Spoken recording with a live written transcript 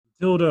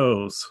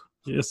Dildos.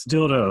 Yes,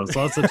 dildos.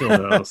 Lots of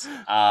dildos.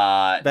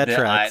 That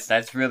tracks.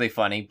 That's really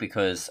funny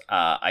because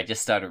I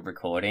just started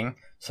recording,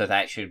 so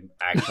that should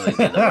actually be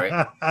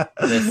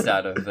the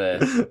start of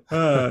the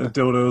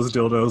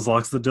dildos,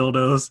 locks the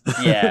dildos.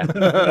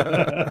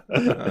 Yeah.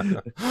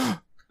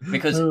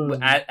 Because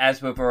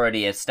as we've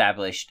already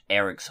established,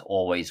 Eric's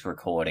always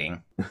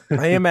recording.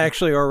 I am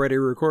actually already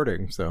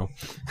recording, so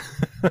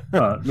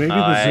maybe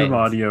the Zoom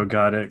audio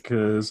got it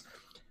because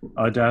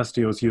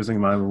Audacity was using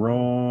my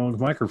wrong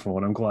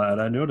microphone. I'm glad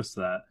I noticed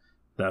that.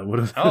 That would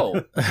have.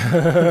 Oh.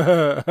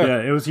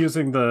 Yeah, it was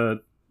using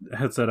the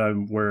headset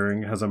I'm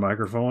wearing has a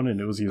microphone,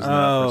 and it was using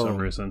that for some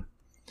reason.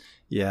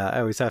 Yeah, I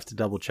always have to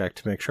double check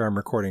to make sure I'm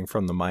recording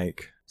from the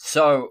mic.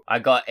 So I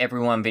got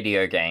everyone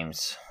video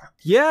games.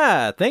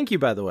 Yeah, thank you,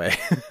 by the way.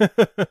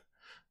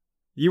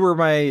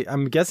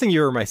 I'm guessing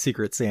you were my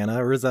secret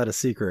Santa, or is that a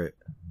secret?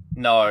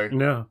 No.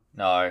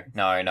 I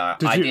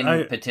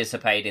didn't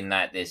participate in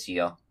that this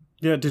year.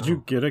 Yeah, did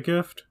you get a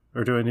gift?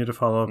 Or do I need to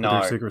follow up with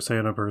your secret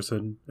Santa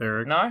person,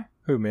 Eric? No.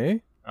 Who,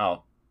 me?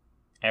 Oh,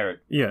 Eric.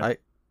 Yeah.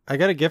 I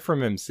got a gift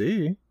from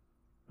MC.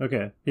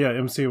 Okay. Yeah,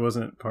 MC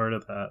wasn't part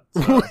of that.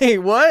 So. Wait,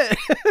 what?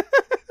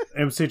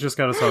 MC just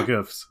got us all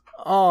gifts.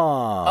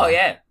 Oh,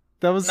 yeah.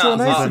 That was so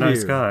nice He's of a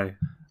nice you. guy.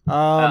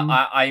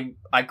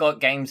 I got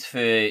games for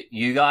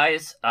you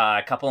guys,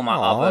 a couple of my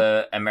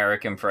other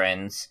American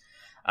friends.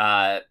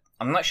 I'm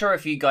not sure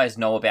if you guys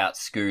know about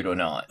Scoot or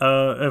not.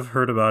 I've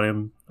heard about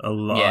him a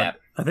lot. Yeah.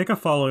 I think I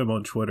follow him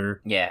on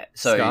Twitter. Yeah,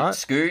 so Scott?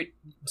 Scoot.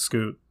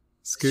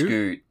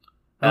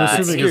 I'm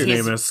assuming his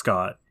name is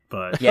Scott,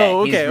 but... Yeah,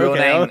 okay, his real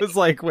name... I was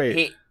like,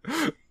 wait.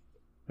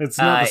 It's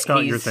not the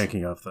Scott you're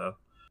thinking of, though.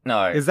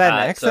 No. Is that an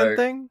accent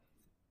thing?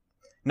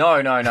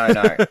 No.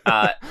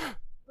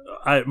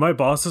 My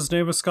boss's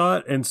name is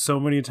Scott, and so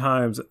many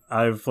times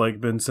I've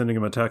been sending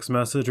him a text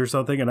message or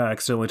something, and I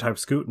accidentally type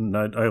Scoot, and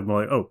I'm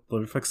like, oh,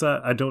 let me fix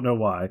that. I don't know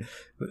why.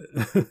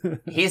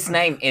 His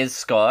name is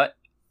Scott.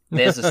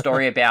 There's a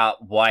story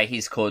about why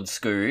he's called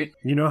Scoot.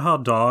 You know how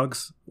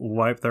dogs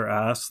wipe their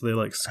ass? They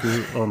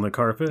scoot on the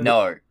carpet?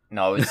 No,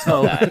 it's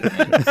not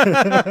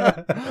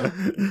that.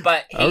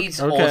 But he's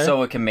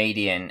also a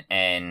comedian,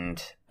 and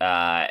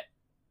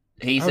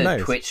he's a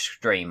nice. Twitch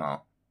streamer.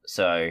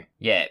 So,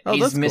 yeah,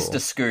 he's Mr. Cool.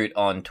 Scoot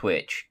on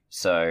Twitch.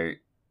 So,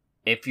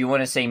 if you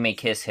want to see me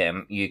kiss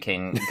him, you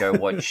can go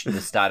watch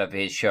the start of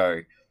his show.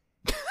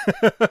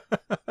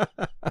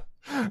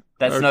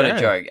 That's not a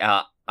joke.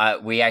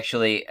 We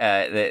actually,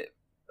 a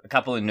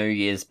couple of New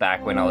Years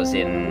back when I was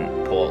in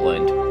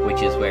Portland,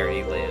 which is where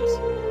he lives.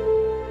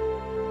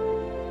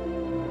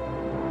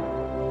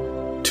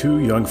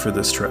 Too young for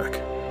this trek.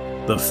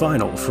 The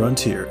final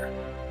frontier.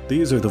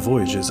 These are the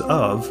voyages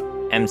of...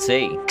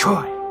 MC.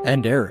 Troy.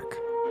 And Eric.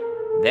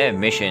 Their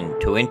mission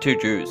to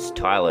introduce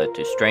Tyler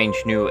to strange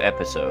new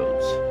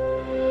episodes.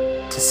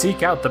 To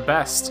seek out the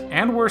best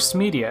and worst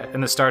media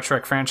in the Star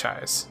Trek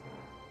franchise.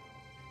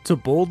 To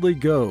boldly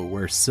go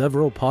where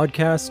several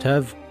podcasts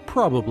have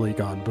probably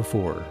gone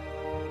before.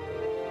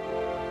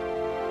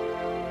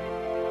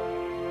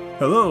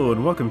 Hello,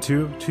 and welcome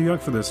to Too Young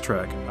for This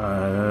Trek.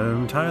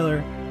 I'm Tyler,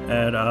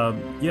 and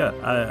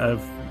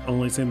I've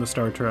only seen the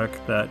Star Trek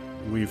that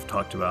we've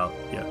talked about.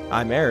 Yeah.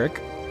 I'm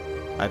Eric.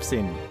 I've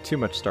seen too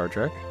much Star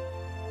Trek.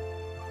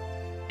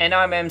 And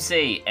I'm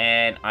MC,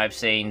 and I've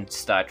seen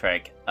Star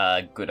Trek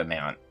a good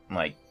amount.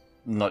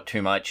 Not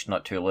too much,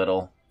 not too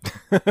little.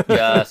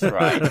 Just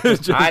right.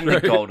 I'm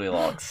the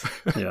Goldilocks.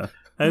 Yeah.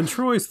 And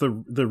Troy's the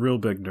real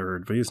big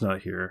nerd, but he's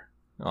not here.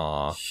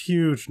 Aw.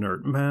 Huge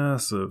nerd.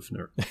 Massive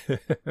nerd.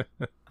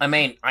 I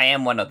mean, I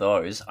am one of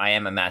those. I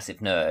am a massive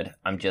nerd.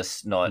 I'm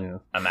just not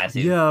a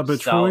massive Yeah, but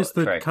Star Troy's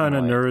the Trek kind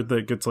of nerd. nerd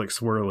that gets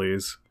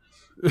swirlies.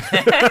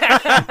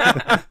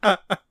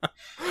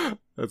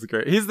 That's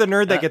great. He's the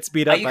nerd that gets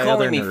beat up by other nerds. Are you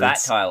calling me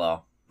fat,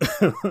 Tyler?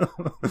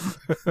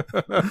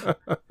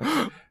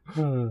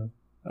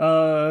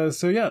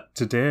 So yeah,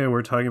 today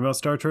we're talking about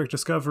Star Trek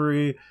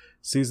Discovery,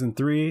 Season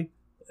 3,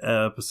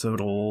 Episode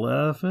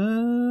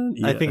 11?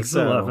 Yeah, I think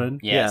so. 11.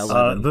 Yes. Yeah,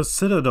 11. The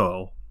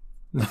Citadel.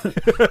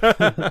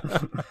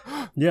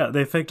 Yeah,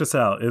 they faked us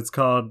out. It's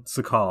called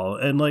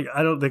Sakal. And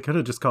they could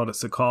have just called it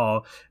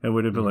Sakal and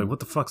would have been like, what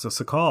the fuck's a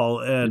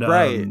Sakal? And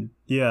right.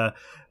 Yeah,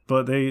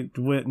 but they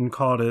went and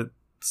called it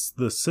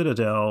the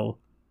Citadel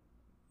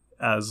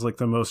as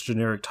the most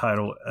generic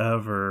title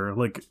ever.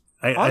 Honestly,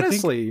 I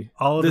think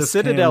all of the this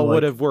Citadel came,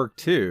 would have worked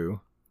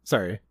too.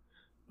 Sorry.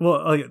 Well,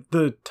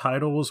 the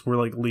titles were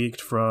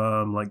leaked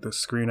from the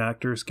Screen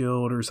Actors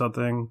Guild or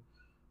something,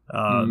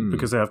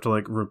 because they have to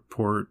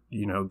report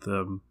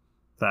the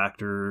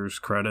actors'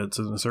 credits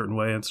in a certain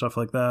way and stuff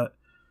like that.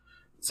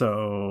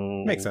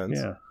 So makes sense.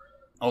 Yeah.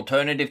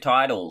 Alternative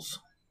titles.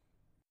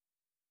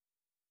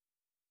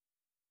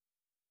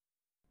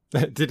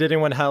 Did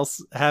anyone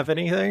else have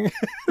anything?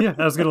 Yeah,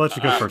 I was gonna let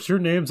you go first. Your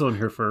name's on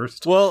here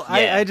first. Well,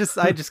 Yeah. I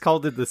just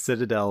called it the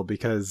Citadel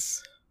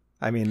because,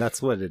 I mean,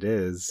 that's what it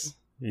is.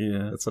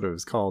 Yeah, That's what it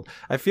was called.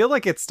 I feel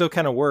like it still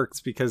kind of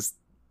works because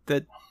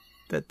that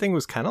thing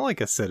was kind of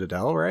like a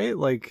citadel, right?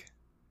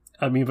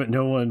 I mean, but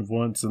no one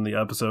once in the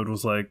episode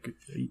was like,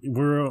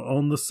 "We're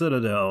on the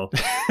Citadel."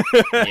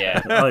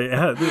 Yeah.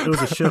 It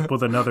was a ship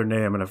with another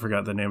name, and I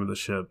forgot the name of the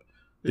ship.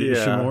 The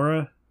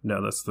Ishimura?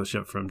 No, that's the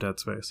ship from Dead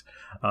Space.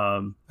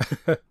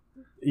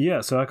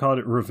 Yeah, so I called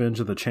it Revenge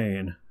of the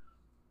Chain.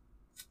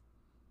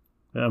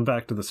 I'm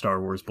back to the Star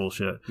Wars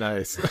bullshit.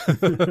 Nice.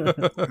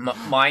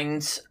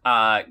 Mine's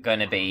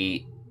gonna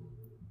be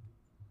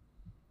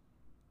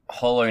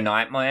Hollow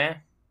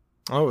Nightmare.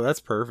 Oh,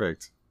 that's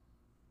perfect.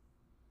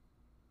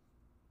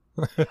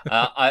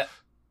 I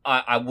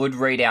would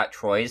read out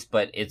Troy's,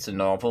 but it's a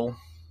novel.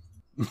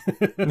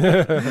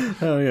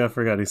 Oh yeah, I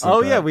forgot he said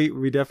that. Yeah,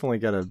 we definitely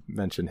gotta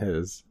mention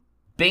his.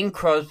 Bing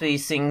Crosby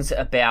sings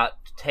about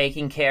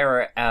taking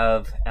care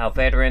of our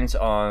veterans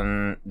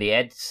on the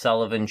Ed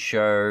Sullivan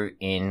Show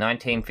in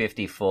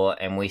 1954,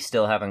 and we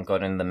still haven't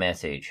gotten the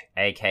message.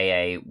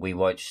 AKA, we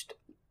watched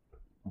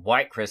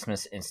White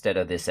Christmas instead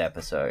of this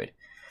episode.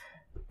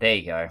 There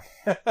you go.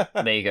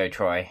 There you go,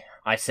 Troy.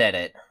 I said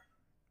it.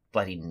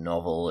 Bloody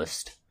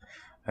novelist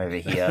over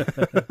here.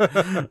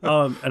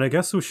 And I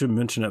guess we should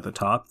mention at the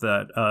top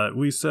that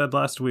we said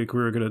last week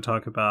we were going to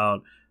talk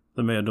about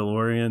The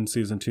Mandalorian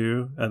Season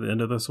 2 at the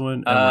end of this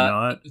one, and we're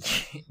not.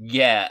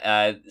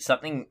 Yeah,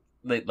 something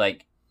that,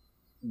 like,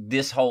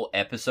 this whole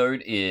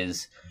episode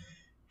is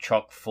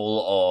chock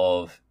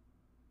full of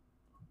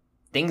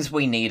things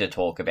we need to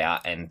talk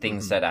about and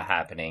things that are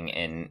happening,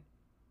 and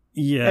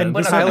and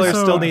Tyler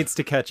still needs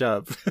to catch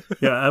up.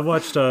 Yeah, I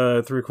watched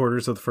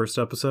 3/4 of the first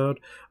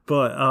episode,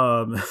 but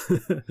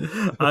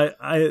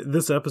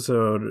this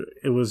episode,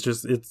 it was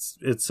just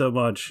it's so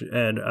much,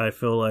 and I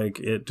feel like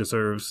it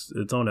deserves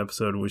its own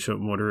episode. We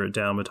shouldn't water it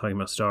down by talking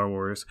about Star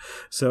Wars.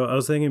 So I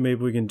was thinking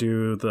maybe we can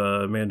do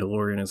The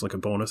Mandalorian as like a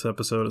bonus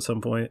episode at some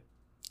point.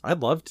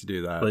 I'd love to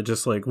do that.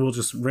 Like we'll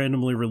just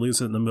randomly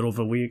release it in the middle of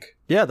a week.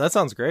 Yeah, that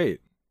sounds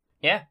great.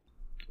 Yeah.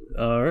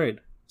 All right.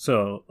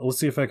 So let's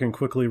see if I can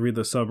quickly read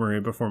the summary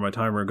before my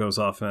timer goes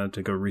off and I have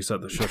to go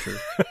reset the shusher.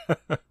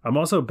 I'm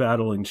also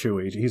battling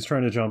Chewie. He's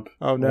trying to jump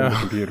on the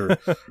computer.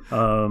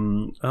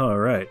 All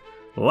right.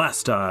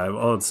 Last time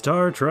on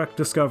Star Trek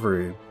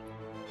Discovery.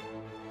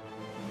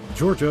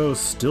 Giorgio's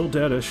still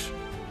deadish.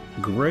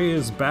 Gray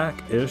is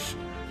back-ish.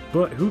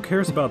 But who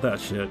cares about that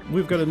shit?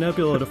 We've got a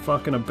Nebula to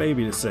fuck and a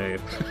baby to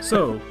save.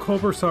 So,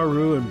 Culber,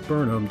 Saru, and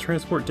Burnham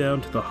transport down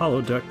to the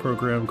holodeck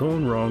program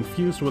gone wrong,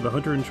 fused with a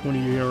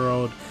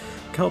 120-year-old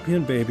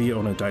Kelpian baby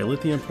on a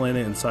dilithium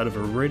planet inside of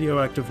a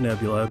radioactive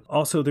nebula.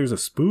 Also, there's a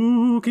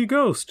spooky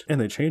ghost, and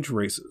they change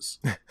races.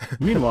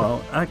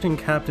 Meanwhile, acting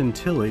Captain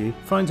Tilly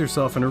finds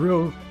herself in a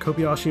real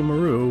Kobayashi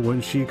Maru when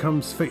she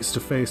comes face to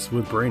face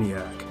with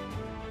Brainiac.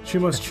 She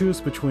must choose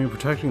between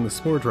protecting the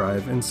spore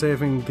drive and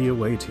saving the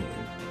away team.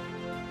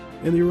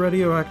 In the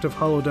radioactive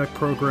holodeck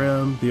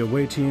program, the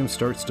away team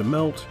starts to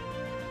melt,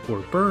 or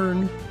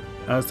burn,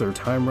 as their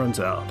time runs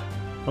out.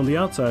 On the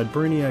outside,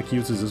 Brainiac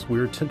uses his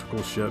weird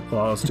tentacle ship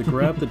claws to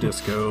grab the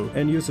disco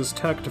and uses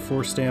tech to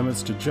force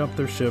Stamets to jump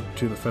their ship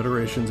to the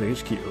Federation's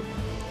HQ.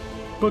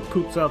 Book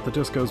poops out the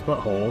disco's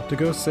butthole to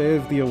go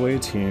save the away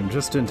team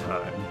just in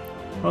time.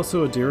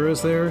 Also, Adira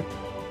is there.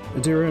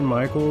 Adira and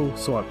Michael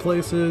swap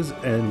places,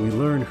 and we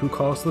learn who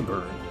caused the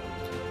burn.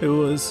 It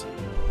was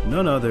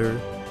none other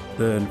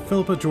than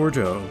Philippa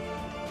Georgiou,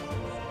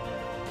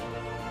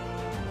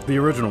 the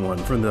original one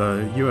from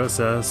the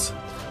USS.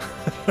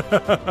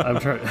 I'm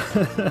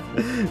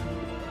trying.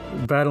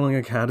 Battling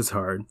a cat is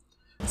hard.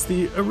 It's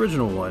the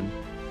original one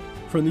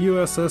from the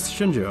USS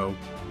Shinjo,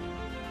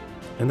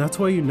 and that's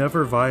why you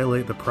never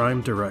violate the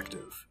Prime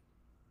Directive.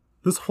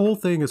 This whole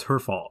thing is her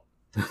fault.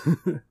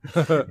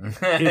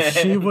 If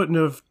she wouldn't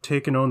have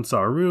taken on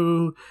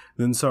Saru,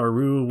 then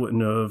Saru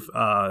wouldn't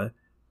have,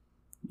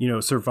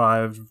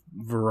 survived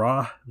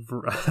I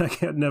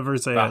can never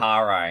say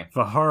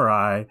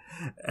Vaharai,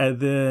 and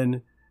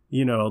then,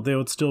 they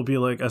would still be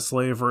like a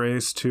slave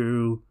race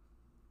to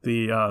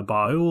the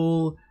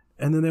Ba'ul,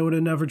 and then they would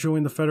have never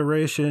joined the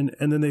Federation,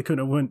 and then they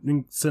couldn't have went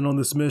and sent on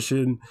this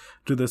mission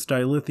to this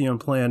dilithium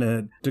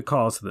planet to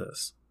cause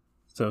this.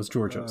 So it's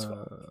Giorgio's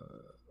fault.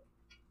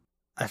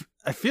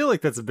 I feel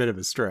like that's a bit of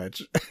a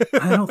stretch.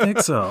 I don't think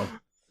so.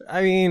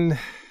 I mean,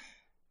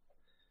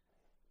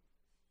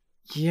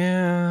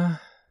 yeah.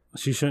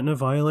 She shouldn't have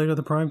violated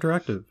the Prime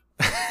Directive.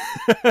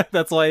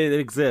 That's why it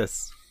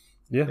exists.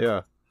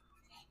 Yeah.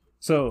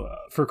 So,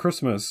 for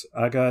Christmas,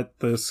 I got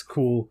this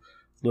cool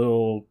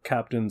little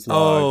captain's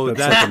log. Oh,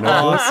 that's like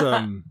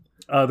awesome.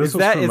 This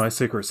was from my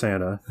Secret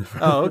Santa.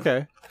 Oh,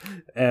 okay.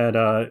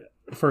 And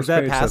first is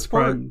that page passport? says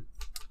Prime.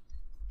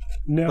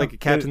 No, like a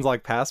captain's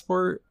like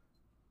passport?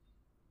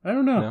 I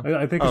don't know. No?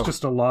 I think it's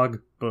just a log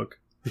book.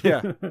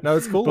 Yeah. No,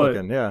 it's cool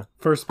looking, yeah.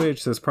 First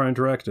page says Prime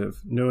Directive.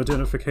 No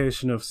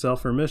identification of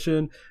self or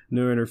mission,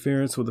 no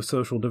interference with the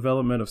social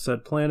development of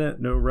said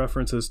planet, no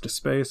references to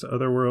space,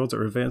 other worlds,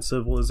 or advanced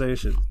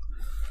civilization.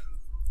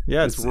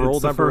 Yeah, it's rule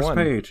the number first 1.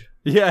 Page.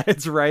 Yeah,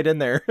 it's right in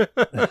there.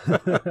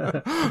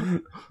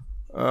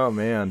 Oh,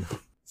 man.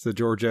 So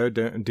Giorgio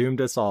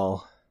doomed us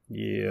all.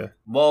 Yeah.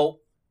 Well,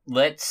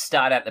 let's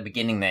start at the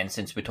beginning then,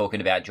 since we're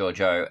talking about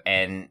Giorgio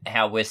and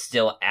how we're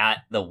still at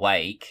the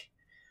wake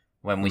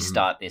when we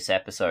start this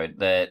episode.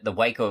 The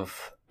wake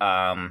of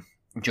Emperor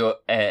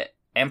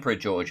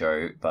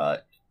Giorgio,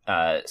 but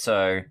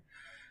so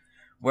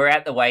we're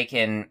at the wake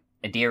and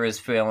Adira's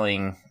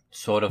feeling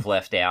sort of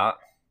left out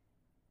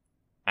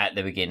at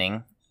the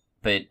beginning,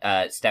 but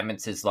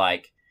Stamets is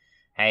like,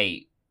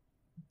 hey,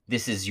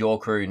 this is your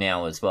crew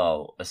now as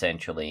well,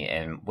 essentially,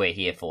 and we're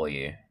here for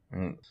you.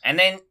 And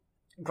then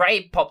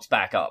Gray pops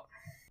back up.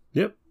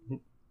 Yep.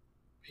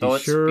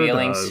 Thoughts,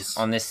 feelings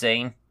on this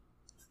scene?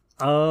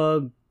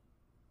 Not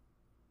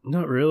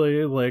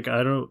really. Like,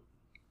 I don't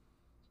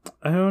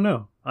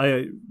know.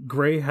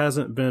 Gray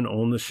hasn't been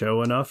on the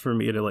show enough for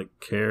me to, like,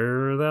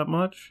 care that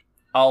much.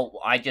 Oh,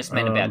 I just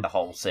meant about the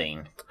whole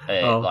scene.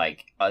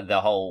 The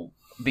whole...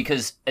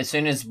 Because as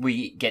soon as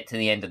we get to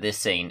the end of this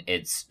scene,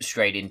 it's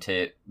straight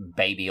into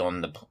baby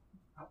on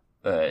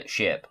the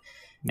ship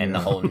and the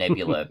whole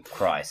Nebula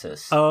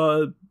crisis.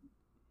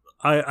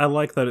 I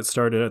like that it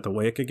started at the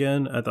wake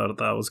again. I thought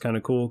that was kind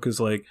of cool because,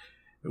 like,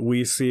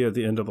 we see at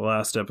the end of the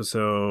last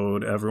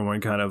episode, everyone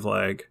kind of,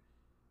 like,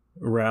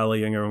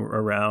 rallying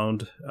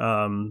around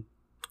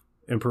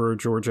Emperor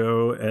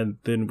Giorgio, and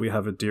then we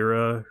have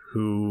Adira,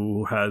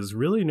 who has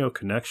really no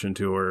connection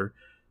to her.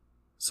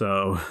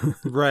 So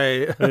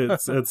right.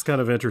 it's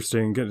kind of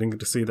interesting getting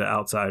to see the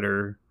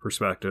outsider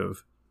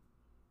perspective.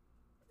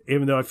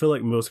 Even though I feel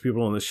like most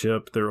people on the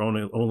ship, their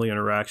only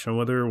interaction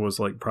with her was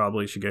like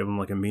probably she gave him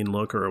like a mean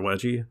look or a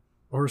wedgie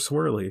or a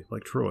swirly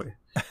like Troy.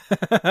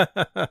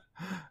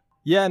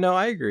 Yeah, no,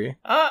 I agree.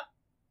 I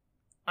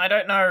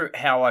don't know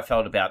how I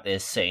felt about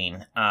this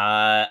scene.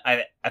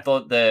 I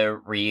thought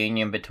the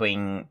reunion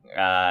between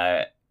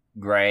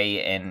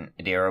Gray and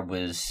Adira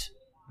was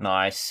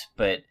nice,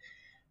 but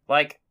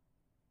like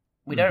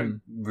we don't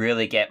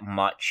really get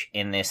much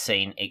in this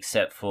scene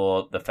except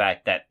for the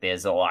fact that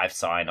there's a life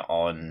sign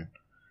on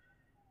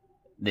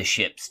the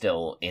ship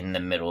still in the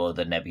middle of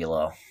the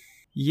nebula.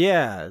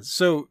 Yeah,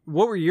 so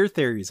what were your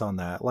theories on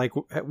that? Like,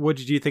 what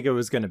did you think it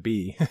was going to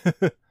be?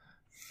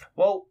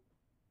 Well,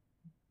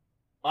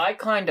 I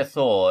kind of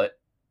thought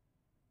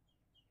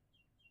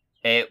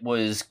it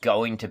was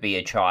going to be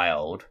a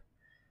child.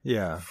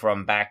 Yeah.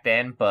 From back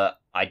then, but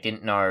I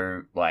didn't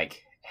know,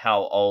 like,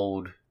 how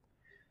old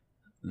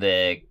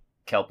the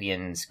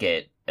Kelpians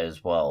get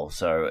as well.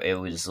 So it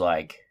was,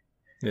 like,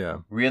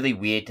 really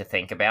weird to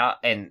think about.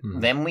 And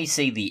then we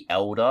see the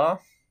Elder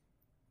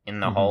in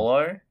the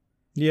holo.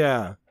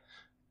 Yeah.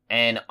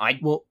 And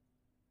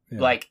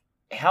like,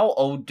 how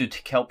old do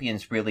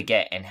Kelpians really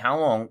get? And how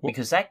long?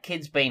 Because that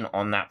kid's been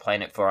on that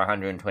planet for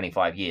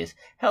 125 years.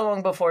 How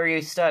long before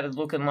he started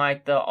looking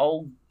like the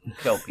old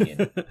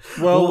Kelpian?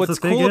 well, what's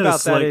cool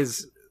about that like,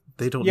 is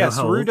they don't know how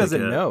Saru old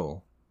doesn't they get.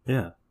 know.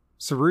 Yeah.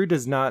 Saru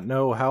does not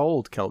know how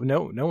old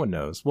Kelpian. No one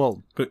knows.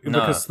 Well,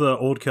 because the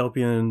old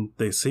Kelpian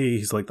they see,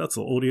 he's like, that's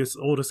the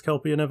oldest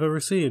Kelpian I've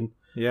ever seen.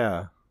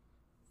 Yeah.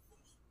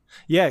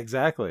 Yeah,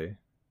 exactly.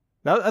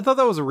 I thought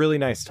that was a really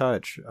nice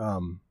touch.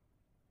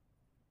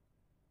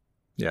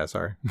 Yeah,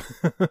 sorry.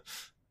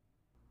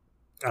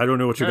 I don't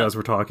know what you guys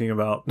were talking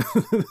about.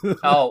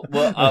 Oh,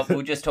 well, we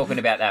were just talking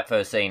about that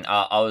first scene.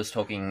 I was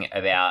talking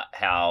about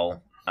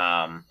how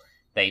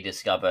they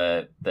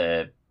discover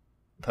the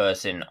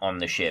person on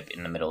the ship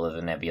in the middle of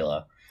the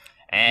nebula.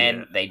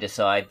 And they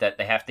decide that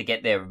they have to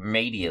get there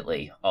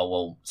immediately. Oh,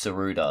 well,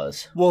 Saru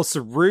does. Well,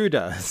 Saru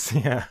does,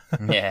 yeah.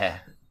 Yeah.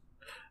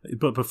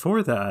 But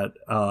before that,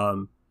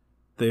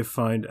 they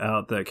find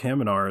out that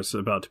Kaminar is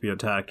about to be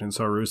attacked, and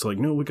Saru's like,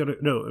 no,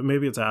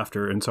 maybe it's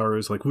after, and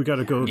Saru's like, we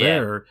gotta go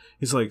there.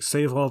 He's like,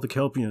 save all the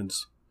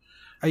Kelpians.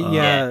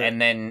 Yeah.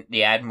 And then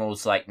the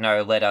Admiral's like,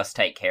 no, let us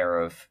take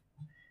care of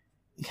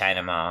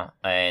Kaminar.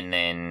 And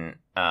then,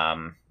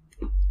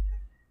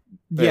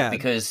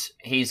 because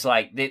he's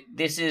like,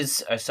 this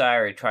is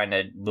Osiris trying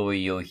to lure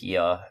you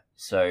here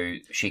so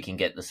she can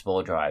get the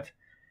spore drive.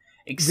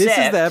 Except, this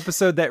is the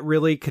episode that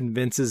really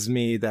convinces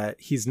me that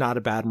he's not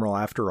a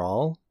Badmiral after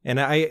all. And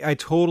I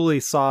totally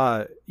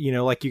saw,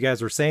 like you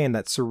guys were saying,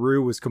 that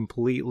Saru was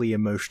completely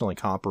emotionally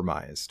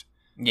compromised.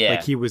 Yeah.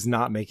 Like he was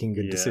not making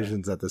good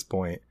decisions at this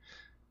point.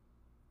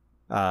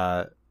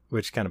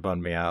 Which kind of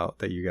bummed me out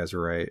that you guys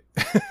were right.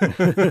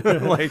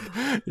 Like,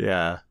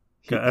 yeah.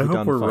 I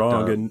hope we're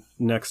wrong. And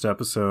next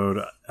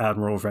episode,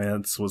 Admiral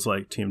Vance was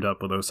like teamed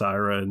up with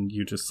Osiris, and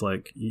you just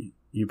like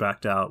you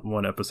backed out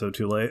one episode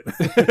too late.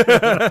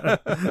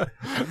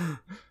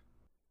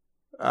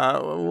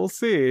 We'll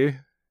see.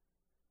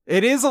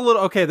 It is a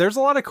little okay. There's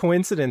a lot of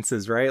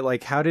coincidences, right?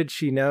 Like, how did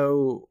she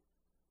know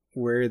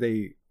where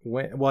they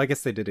went? Well, I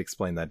guess they did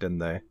explain that, didn't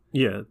they?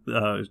 Yeah,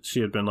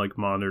 she had been like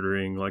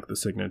monitoring like the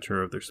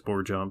signature of their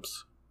spore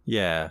jumps.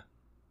 Yeah.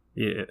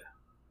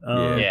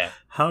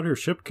 How did her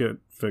ship get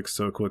fixed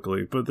so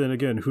quickly? But then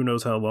again, who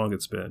knows how long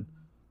it's been?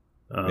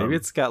 Maybe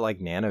it's got like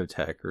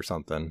nanotech or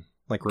something.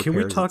 Like, can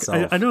we talk?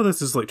 I know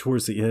this is like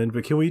towards the end,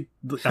 but can we?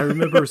 I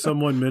remember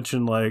someone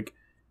mentioned like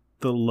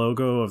the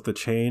logo of the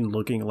chain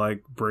looking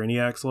like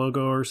Brainiac's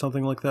logo or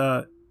something like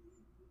that.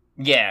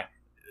 Yeah.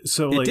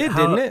 So it like,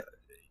 didn't it?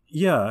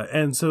 Yeah,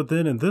 and so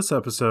then in this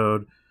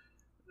episode,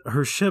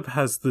 her ship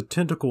has the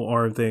tentacle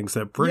arm things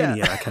that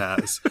Brainiac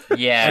has.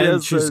 Yeah.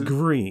 And she's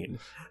green.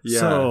 Yeah.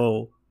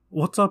 So,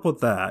 what's up with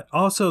that?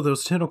 Also,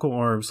 those tentacle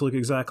arms look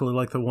exactly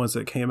like the ones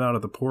that came out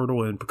of the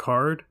portal in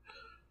Picard.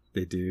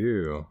 They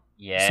do.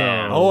 Yeah.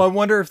 So- Oh, I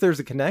wonder if there's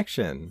a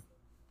connection.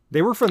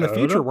 They were from the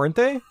future, weren't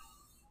they?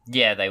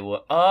 Yeah, they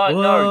were. Oh,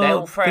 no, they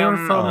were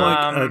from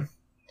like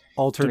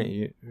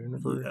Alternate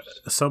universe.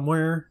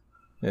 somewhere.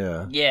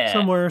 Yeah. yeah.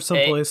 Somewhere,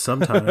 someplace,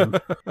 sometime.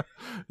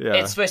 Yeah.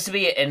 It's supposed to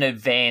be an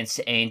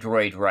advanced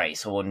android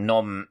race or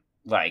non,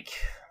 like,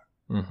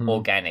 Mhm.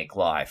 organic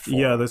life.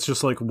 Yeah, that's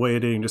just like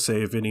waiting to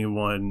save any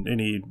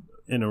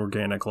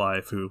inorganic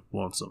life who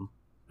wants them.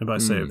 And by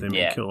save, they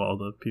may kill all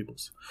the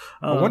peoples.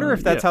 I wonder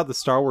if that's how the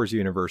Star Wars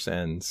universe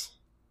ends.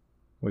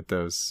 With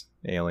those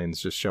aliens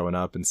just showing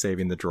up and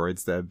saving the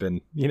droids that have been,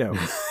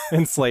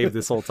 enslaved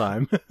this whole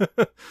time.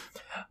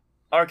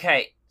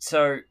 Okay,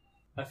 so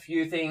a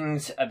few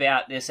things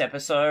about this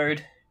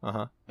episode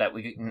Uh-huh. that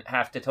we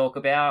have to talk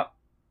about.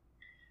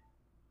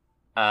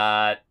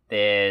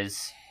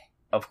 There's,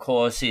 of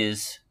course,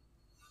 is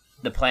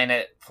the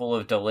planet full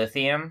of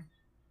dilithium.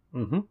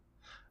 Mm-hmm.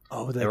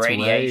 Oh, that's The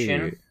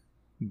radiation. right.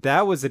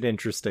 That was an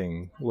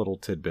interesting little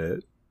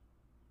tidbit.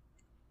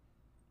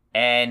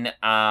 And,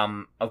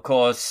 of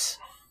course,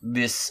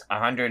 this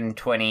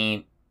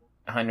 120,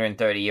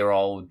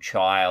 130-year-old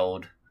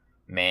child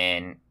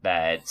man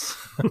that's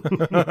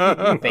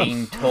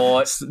being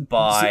taught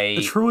by...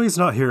 Troy's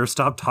not here.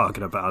 Stop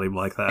talking about him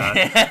like that.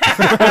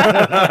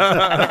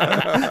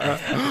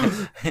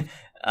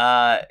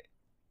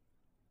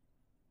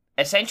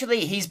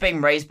 Essentially, he's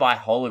been raised by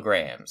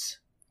holograms.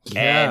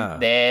 Yeah.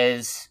 And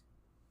there's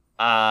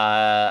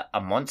a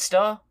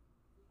monster.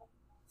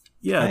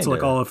 Yeah, it's like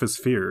Kinda. all of his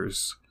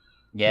fears.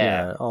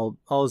 Yeah. all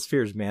his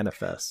fears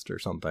manifest or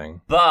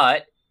something.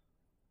 But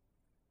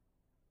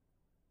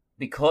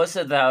because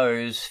of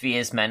those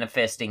fears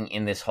manifesting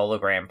in this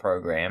hologram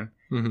program,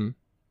 Mm-hmm.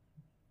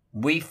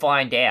 we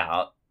find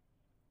out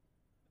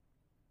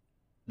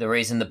the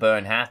reason the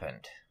burn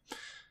happened.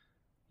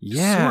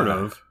 Yeah. Sort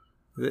of.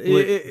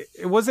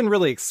 It wasn't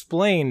really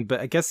explained, but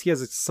I guess he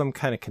has some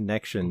kind of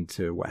connection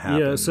to what happened.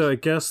 Yeah, so I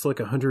guess like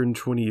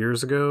 120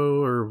 years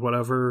ago or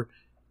whatever,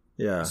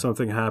 yeah.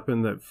 something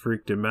happened that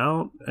freaked him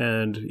out,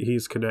 and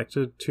he's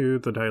connected to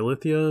the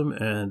dilithium,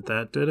 and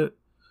that did it.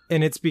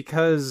 And it's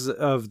because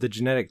of the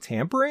genetic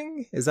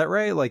tampering? Is that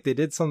right? Like they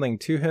did something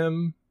to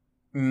him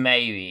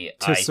Maybe.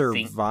 to I think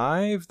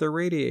survive the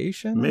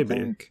radiation? I Maybe.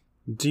 think?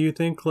 Do you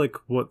think like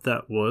what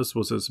that was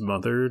his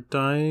mother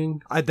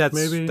dying?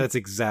 Maybe? That's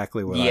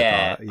exactly what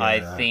yeah, I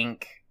thought. I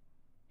think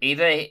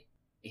either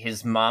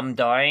his mum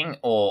dying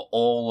or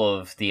all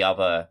of the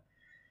other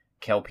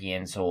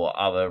Kelpians or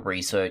other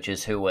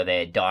researchers who were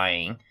there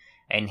dying,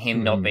 and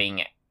him not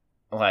being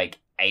like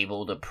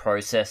able to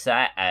process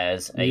that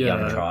as a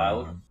young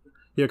child.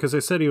 Yeah, because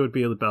they said he would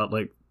be about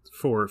like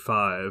 4 or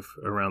 5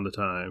 around the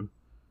time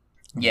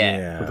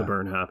Yeah. that the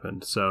burn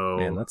happened. So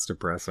Man, that's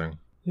depressing.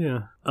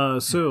 yeah.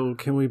 So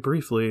can we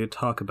briefly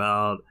talk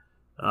about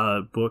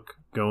Book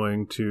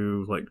going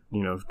to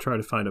try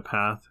to find a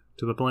path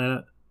to the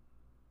planet?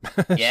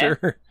 Yeah?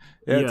 Sure.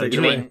 Yeah, Yeah, take it You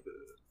away. mean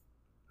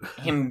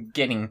him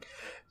getting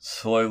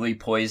slowly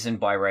poisoned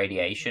by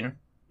radiation?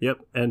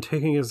 Yep, and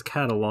taking his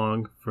cat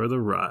along for the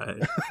ride.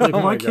 Like, Oh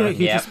my why can't God.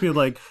 he Yep. just be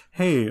like,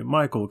 "Hey,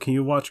 Michael, can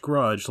you watch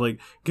Garage?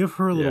 Like, give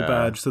her a little Yeah.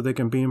 badge so they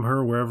can beam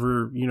her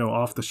wherever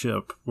off the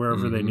ship,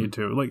 wherever they Mhm. need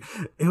to." Like,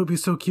 it would be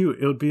so cute.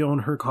 It would be on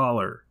her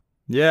collar.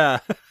 Yeah.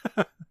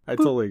 I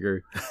totally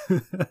agree.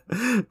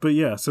 But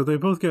yeah, so they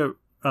both get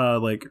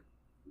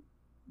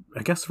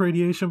I guess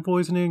radiation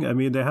poisoning. I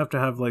mean, they have to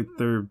have like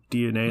their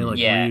DNA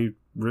Yeah.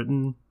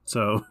 rewritten.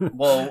 So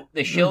Well,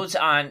 the shields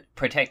aren't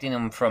protecting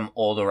him from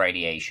all the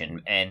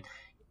radiation, and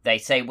they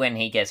say when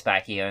he gets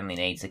back, he only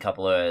needs a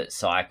couple of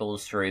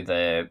cycles through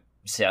the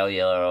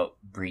cellular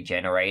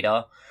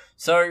regenerator.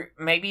 So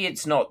maybe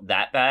it's not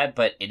that bad,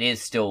 but it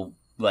is still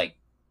like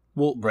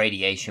Well,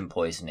 radiation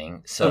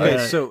poisoning. So okay,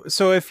 Yeah.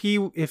 so if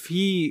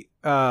he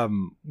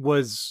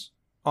was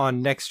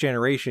on Next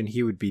Generation,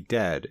 he would be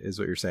dead, is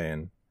what you're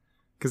saying?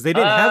 Because they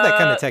didn't have that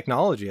kind of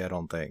technology, I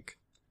don't think.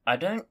 I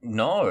don't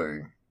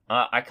know.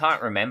 I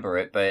can't remember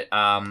it, but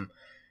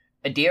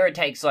Adira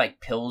takes like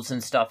pills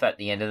and stuff at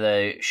the end of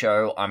the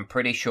show. I'm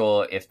pretty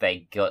sure if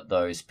they got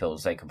those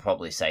pills, they could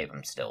probably save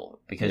him still,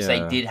 because they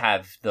Yeah. did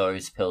have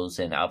those pills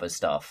and other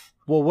stuff.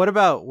 Well, what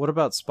about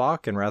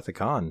Spock and Wrath of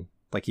Khan?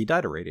 Like he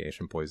died of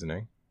radiation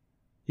poisoning.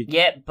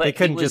 Yeah, but they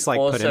couldn't he was just like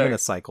also, put him in a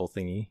cycle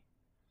thingy.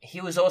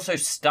 He was also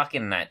stuck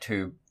in that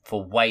tube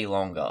for way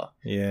longer,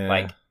 Yeah,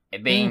 like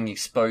being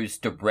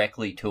exposed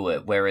directly to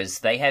it. Whereas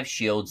they have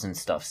shields and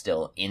stuff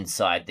still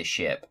inside the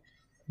ship.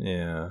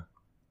 yeah,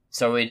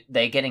 So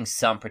they're getting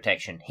some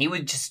protection. He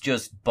was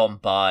just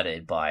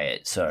bombarded by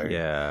it, so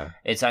yeah,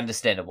 it's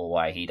understandable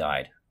why he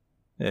died.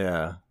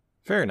 yeah.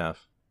 Fair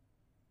enough.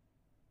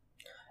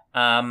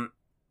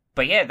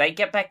 But yeah, they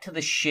get back to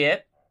the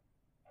ship.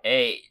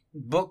 A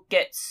Book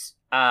gets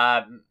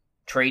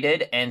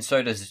treated, and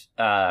so does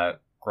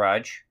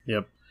Grudge.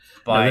 yep.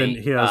 by And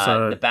then he has,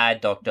 the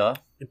bad doctor.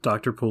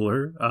 Dr.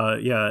 Pooler.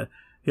 Yeah.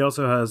 He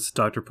also has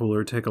Dr.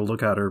 Pooler take a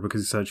look at her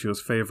because he said she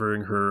was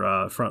favoring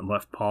her front and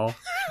left paw.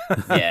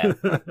 Yeah.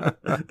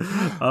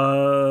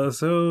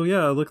 So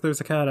yeah, look,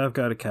 there's a cat. I've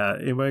got a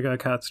cat. Anybody got a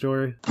cat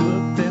story?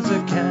 Look, there's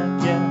a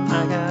cat. Yeah,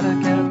 I got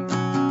a cat.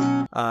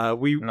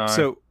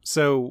 No.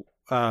 So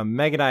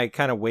Meg and I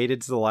kind of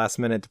waited to the last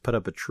minute to put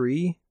up a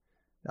tree.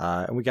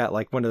 And we got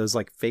like one of those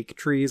like fake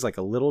trees, like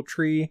a little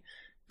tree,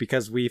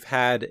 because we've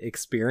had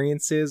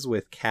experiences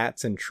with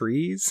cats and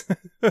trees.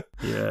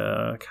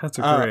 Yeah, cats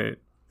are great.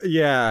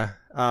 Yeah.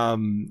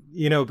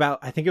 About,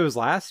 I think it was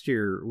last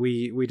year,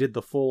 we did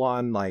the full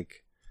on,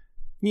 like,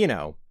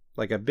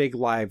 like a big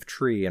live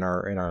tree in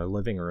our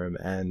living room,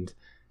 and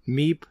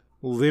Meep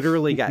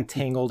literally got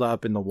tangled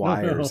up in the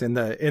wires, in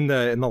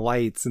the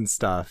lights and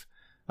stuff.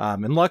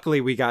 And luckily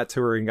we got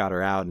to her and got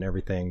her out and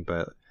everything,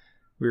 but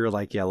we were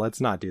like, yeah, let's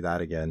not do that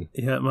again.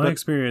 Yeah, my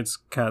experience,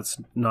 cats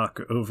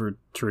knock over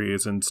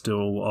trees and steal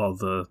all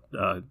the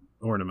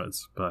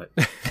ornaments, but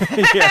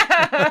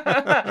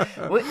Yeah.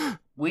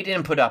 We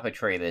didn't put up a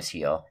tree this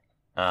year.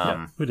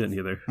 yeah, we didn't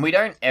either. We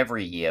don't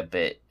every year,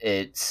 but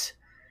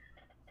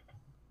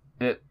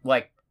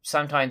like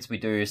sometimes we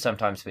do,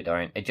 sometimes we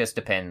don't. It just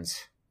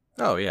depends.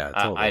 Oh yeah,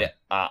 totally.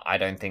 I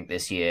don't think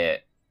this year.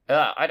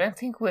 I don't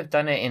think we've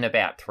done it in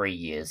about 3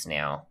 years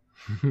now.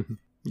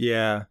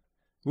 Yeah.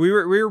 We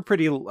were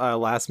pretty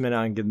last minute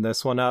on getting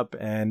this one up,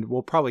 and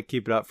we'll probably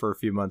keep it up for a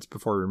few months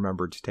before we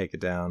remember to take it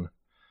down.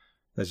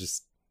 That's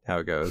just how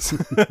it goes.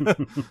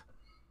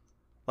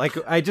 Like,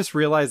 I just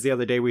realized the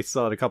other day we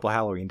still had a couple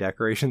Halloween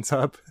decorations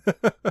up.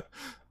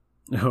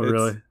 Oh,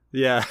 really?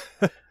 Yeah.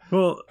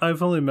 Well,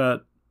 I've only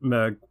met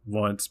Meg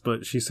once,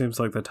 but she seems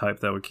like the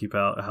type that would keep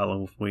out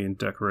Halloween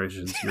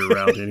decorations year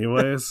round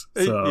anyways.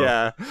 So.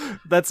 Yeah,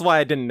 that's why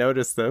I didn't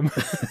notice them.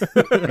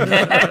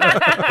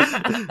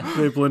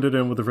 They blended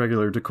in with the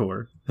regular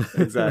decor.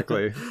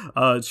 Exactly.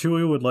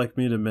 Chewie would like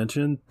me to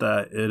mention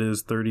that it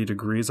is 30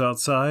 degrees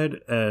outside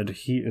and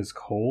he is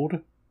cold.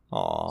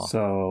 Aw.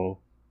 So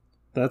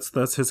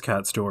that's his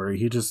cat story.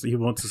 He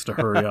wants us to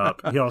hurry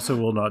up. He also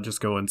will not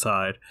just go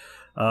inside.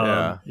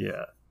 Yeah.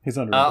 He's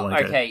under a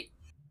blanket. Okay.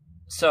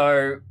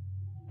 So,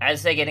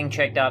 as they're getting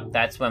checked up,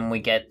 that's when we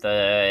get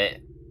the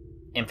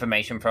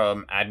information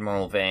from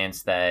Admiral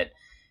Vance that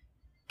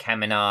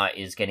Kaminar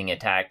is getting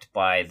attacked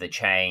by the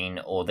chain,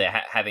 or they're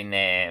having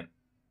their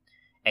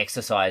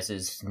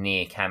exercises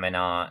near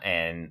Kaminar,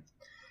 and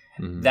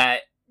that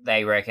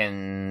they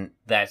reckon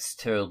that's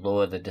to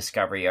lure the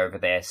Discovery over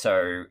there.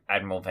 So,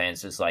 Admiral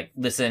Vance is like,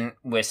 listen,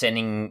 we're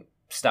sending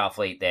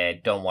Starfleet there,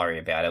 don't worry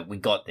about it, we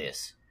got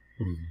this.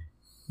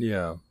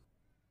 Yeah.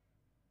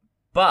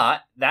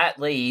 But that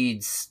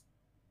leads...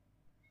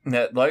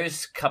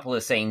 Those couple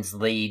of scenes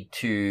lead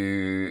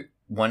to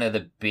one of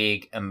the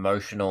big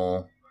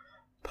emotional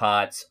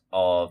parts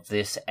of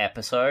this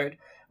episode,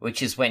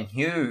 which is when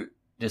Hugh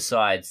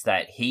decides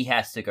that he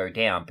has to go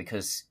down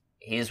because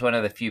he's one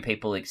of the few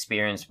people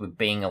experienced with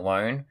being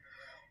alone,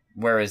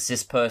 whereas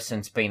this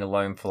person's been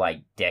alone for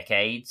like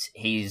decades.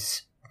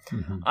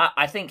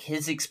 I think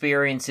his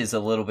experience is a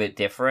little bit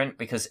different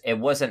because it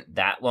wasn't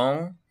that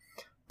long.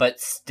 But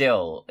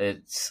still,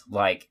 it's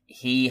like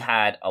he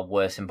had a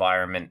worse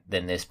environment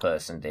than this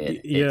person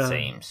did, it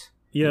seems.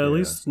 Yeah, at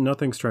least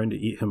nothing's trying to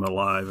eat him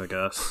alive, I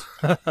guess.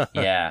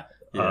 Yeah.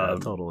 Yeah,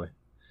 totally.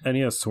 And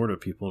he has sort of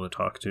people to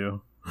talk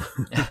to.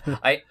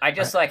 I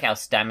just like how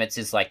Stamets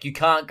is like, you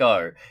can't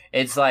go.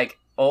 It's like,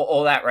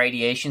 all that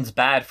radiation's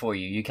bad for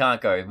you. You can't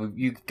go.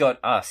 You've got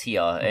us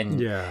here. And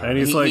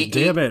he's like,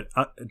 damn it,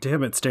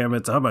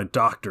 Stamets, I'm a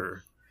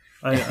doctor.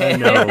 I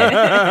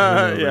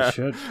know. Yeah.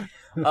 Shit.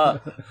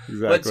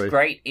 Exactly. What's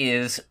great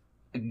is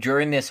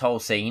during this whole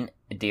scene,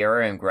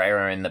 Adira and Gray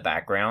are in the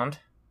background.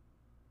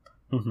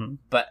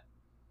 But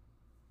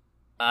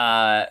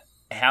I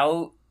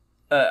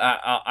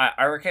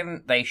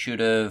reckon they should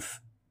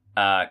have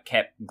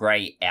kept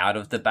Gray out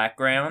of the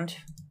background,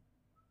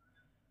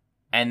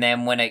 and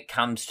then when it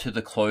comes to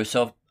the close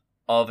of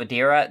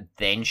Adira,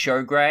 then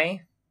show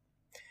Gray,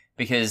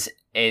 because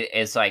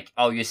it's like,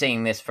 oh, you're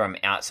seeing this from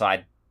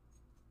outside.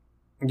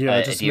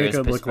 Yeah, just make Adira's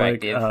it look like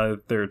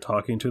they're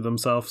talking to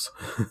themselves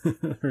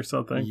or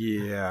something.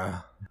 Yeah.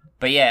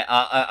 But yeah,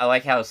 I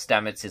like how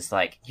Stamets is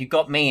like, you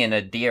got me and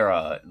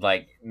Adira,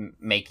 like,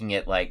 making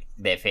it like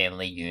their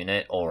family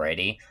unit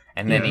already.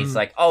 And then he's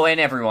like, oh,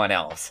 and everyone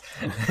else.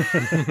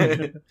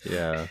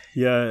 Yeah.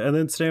 Yeah, and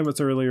then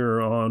Stamets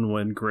earlier on,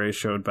 when Gray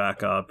showed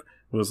back up,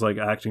 was like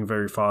acting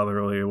very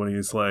fatherly when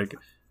he's like,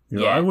 you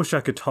know, I wish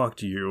I could talk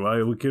to you.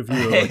 I would give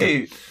you like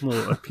a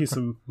piece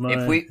of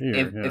mind.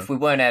 If we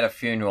weren't at a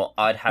funeral,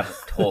 I'd have a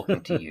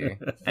talking to you.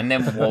 And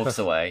then walks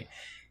away.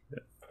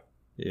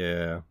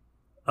 Yeah.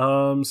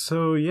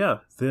 So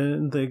yeah,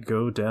 then they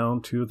go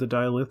down to the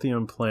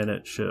dilithium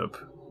planet ship.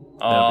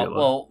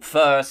 Well,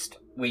 first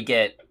we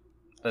get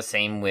the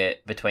scene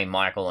between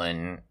Michael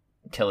and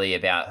Tilly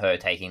about her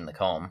taking the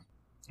comm.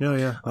 Oh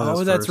yeah.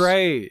 That's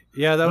right.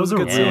 Yeah, that was a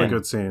good really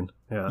good scene.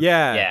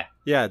 Yeah,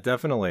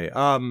 definitely.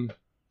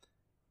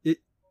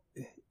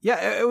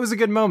 It was a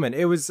good moment.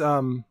 It was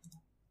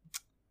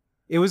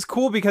it was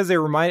cool because they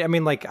remind. I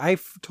mean, like I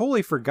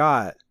totally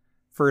forgot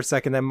for a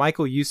second that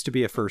Michael used to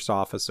be a first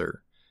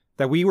officer.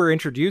 That we were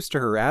introduced to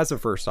her as a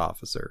first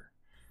officer.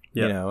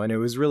 Yeah. You know, and it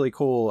was really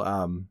cool.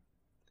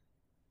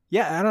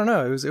 Yeah, I don't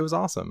know. It was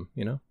awesome.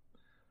 You know.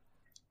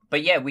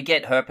 But yeah, we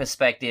get her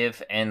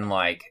perspective and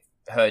like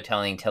her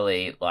telling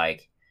Tilly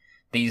like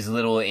these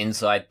little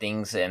inside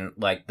things and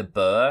like the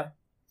burr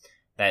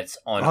that's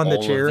on all the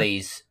chair? of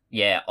these.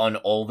 Yeah, on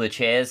all the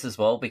chairs as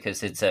well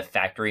because it's a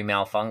factory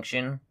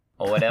malfunction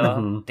or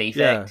whatever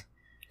defect.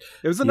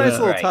 It was a nice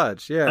little Right.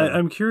 touch. Yeah.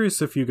 I'm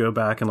curious if you go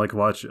back and like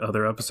watch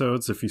other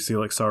episodes, if you see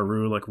like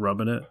Saru like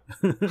rubbing it.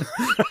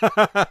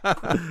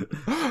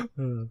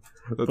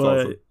 That's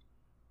awesome.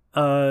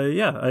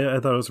 Yeah, I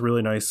thought it was a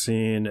really nice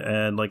scene,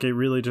 and like it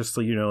really just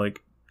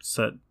like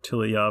set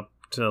Tilly up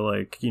to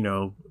like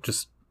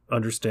just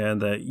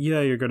understand that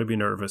you're going to be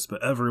nervous,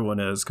 but everyone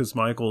is, because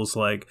Michael's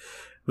like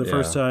the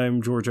first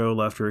time Giorgio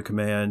left her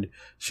command,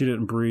 she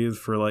didn't breathe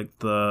for like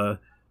the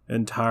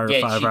entire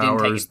 5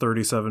 hours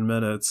 37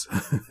 minutes.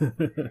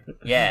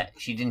 Yeah,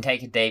 she didn't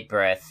take a deep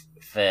breath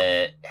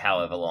for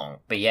however long.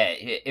 But yeah,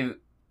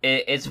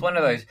 it's one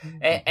of those,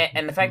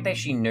 and the fact that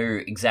she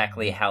knew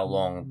exactly how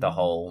long the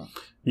whole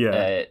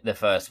the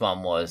first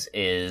one was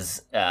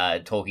is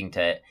talking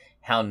to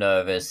how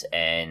nervous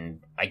and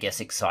I guess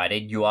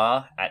excited you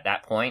are at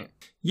that point.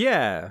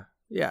 Yeah.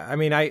 I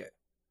mean, I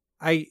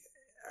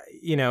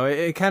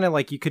it kind of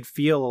like you could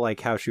feel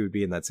like how she would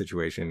be in that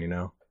situation,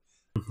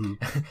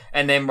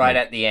 And then right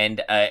at the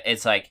end,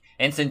 it's like,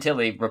 Ensign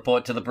Tilly,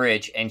 report to the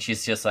bridge, and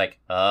she's just like,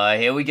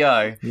 here we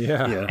go.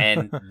 Yeah.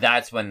 And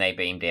that's when they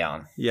beam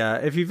down. Yeah,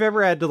 if you've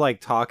ever had to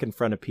like talk in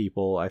front of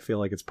people, I feel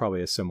like it's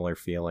probably a similar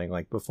feeling.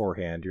 Like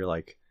beforehand, you're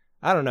like,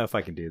 I don't know if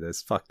I can do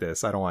this. Fuck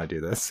this. I don't want to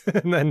do this.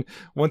 And then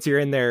once you're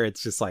in there,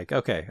 it's just like,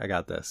 okay, I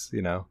got this,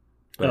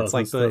 But it's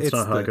like that's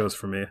not how it goes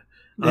for me.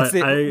 I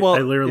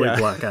literally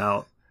black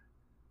out.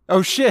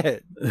 Oh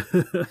shit.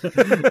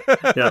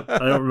 Yeah, I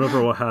don't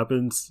remember what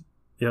happens.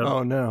 Yeah.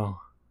 Oh no.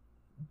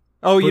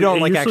 Oh, you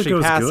don't like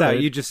actually pass good. out.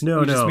 You just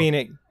mean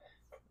it.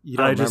 You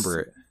don't remember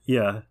it.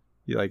 Yeah.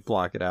 You like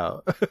block it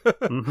out.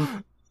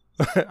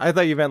 I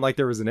thought you meant like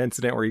there was an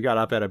incident where you got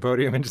up at a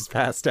podium and just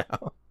passed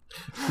out.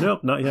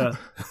 Nope, not yet.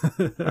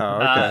 Oh,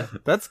 okay.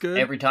 That's good.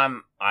 Every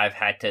time I've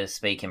had to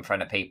speak in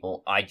front of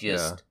people, I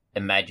just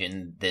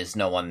imagine there's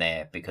no one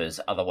there because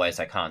otherwise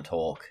I can't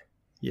talk.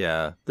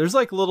 Yeah. There's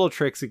like little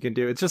tricks you can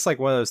do. It's just like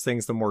one of those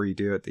things, the more you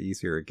do it, the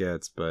easier it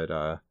gets. But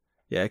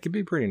yeah, it can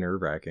be pretty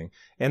nerve-wracking.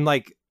 And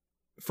like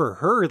for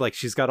her, like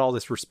she's got all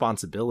this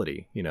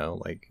responsibility,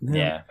 like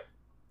Yeah.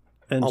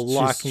 And a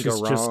lot can go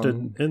she's wrong. Just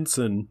an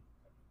ensign.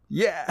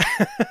 Yeah.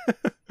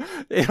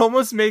 It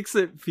almost makes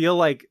it feel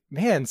like,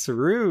 man,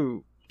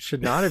 Saru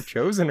should not have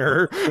chosen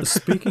her.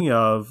 Speaking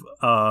of,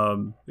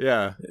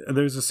 yeah,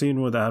 there's a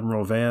scene with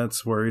Admiral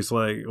Vance where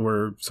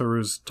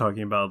Saru's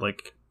talking about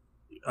like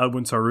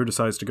when Saru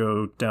decides to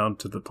go down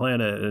to the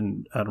planet,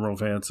 and Admiral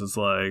Vance is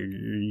like,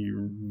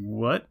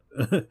 what?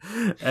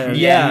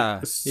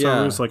 And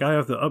Saru's like, I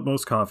have the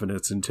utmost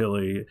confidence in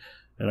Tilly.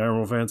 And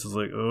Admiral Vance is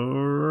like,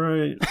 all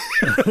right.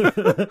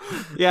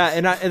 Yeah,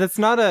 and that's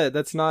not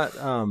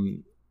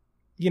I'm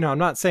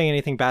not saying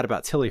anything bad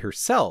about Tilly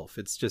herself.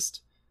 It's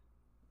just,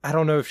 I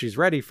don't know if she's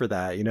ready for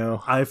that,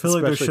 I feel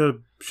like there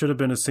should have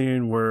been a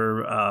scene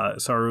where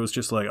Saru was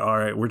just like, all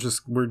right,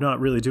 we're not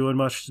really doing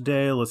much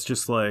today. Let's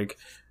just like,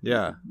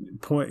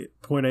 point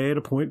A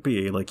to point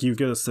B. Like, you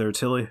get us there,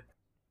 Tilly.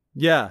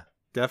 Yeah,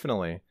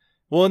 definitely.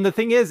 Well, and the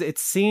thing is, it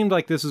seemed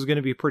like this was going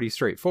to be pretty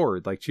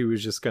straightforward. Like she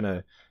was just going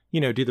to,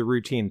 do the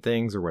routine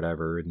things or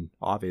whatever. And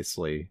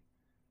obviously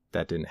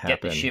that didn't happen.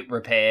 Get the ship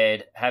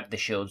repaired, have the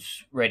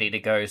shields ready to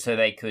go so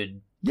they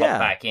could pop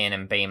back in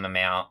and beam them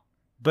out.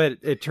 But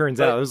it turns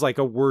out it was like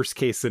a worst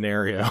case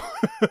scenario.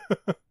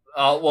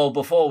 Oh, well,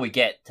 before we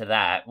get to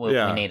that, we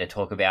need to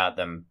talk about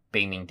them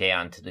beaming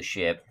down to the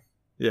ship.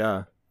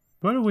 Yeah.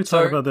 Why don't we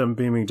talk about them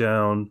beaming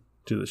down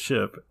to the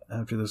ship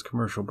after this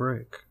commercial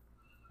break?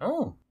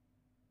 Oh.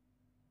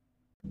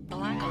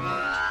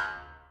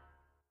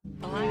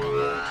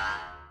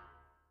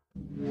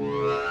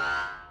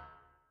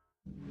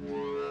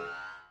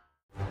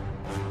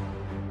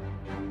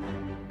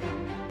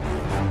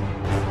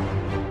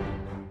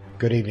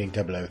 Good evening,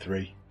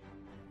 003.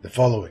 The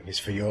following is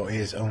for your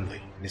ears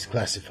only and is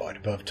classified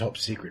above top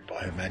secret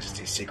by Her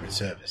Majesty's Secret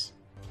Service.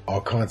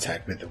 Our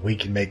contact with the We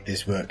Can Make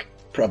This Work,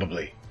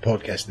 probably,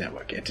 podcast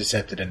network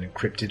intercepted an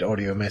encrypted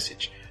audio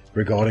message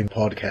regarding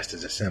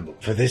Podcasters Assemble.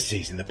 For this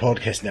season, the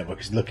podcast network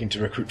is looking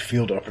to recruit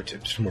field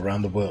operatives from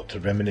around the world to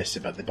reminisce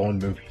about the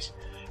Bond movies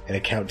in a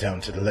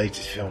countdown to the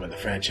latest film in the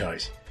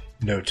franchise,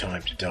 No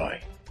Time to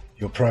Die.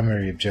 Your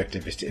primary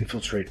objective is to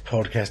infiltrate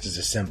Podcasters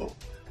Assemble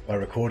by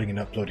recording and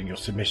uploading your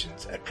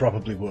submissions at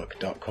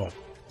probablywork.com,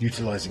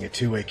 utilizing a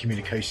two-way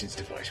communications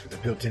device with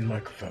a built-in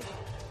microphone,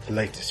 the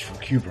latest from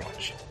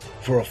Q-Branch.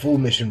 For a full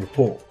mission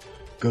report,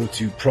 go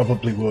to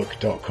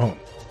probablywork.com.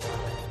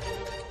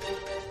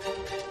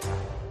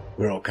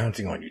 We're all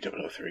counting on you,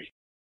 003.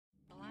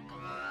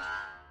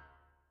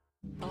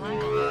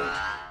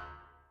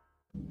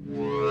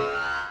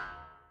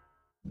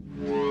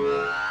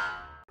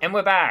 And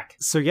we're back.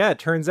 So yeah, it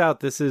turns out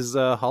this is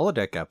a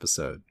holodeck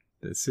episode.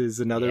 This is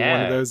another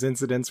one of those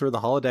incidents where the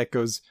holodeck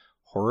goes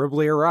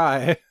horribly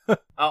awry.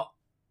 Oh,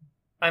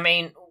 I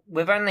mean,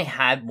 we've only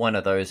had one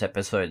of those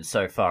episodes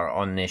so far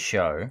on this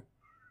show.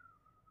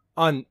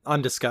 On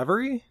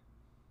Discovery?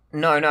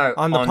 No,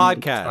 on the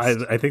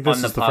podcast. I think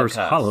this is the first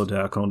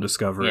holodeck on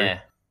Discovery.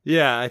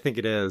 Yeah, I think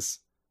it is.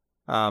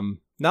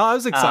 No, I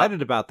was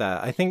excited about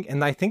that. I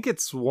think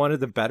it's one of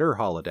the better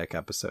holodeck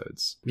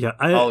episodes. Yeah,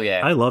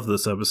 I love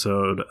this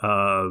episode.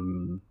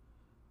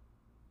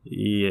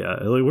 Yeah,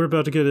 like, we're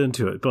about to get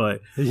into it,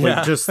 but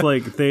like, just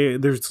like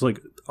there's like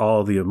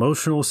all the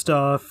emotional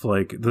stuff,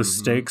 like the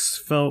stakes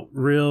felt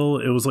real.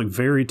 It was like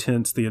very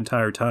tense the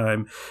entire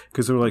time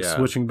because they were like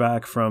switching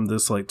back from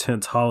this like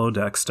tense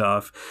holodeck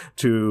stuff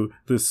to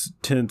this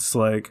tense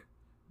like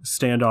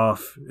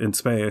standoff in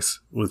space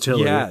with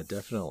Tilly. Yeah,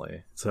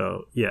 definitely.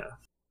 So yeah.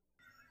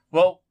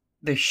 Well,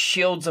 the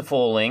shields are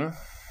falling,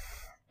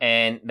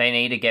 and they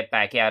need to get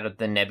back out of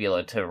the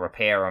nebula to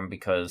repair them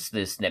because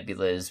this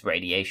nebula's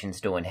radiation's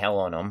doing hell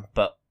on them.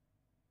 But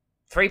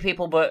 3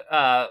 people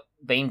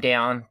beam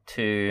down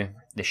to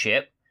the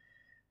ship.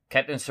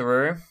 Captain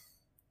Saru,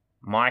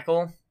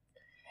 Michael,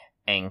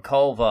 and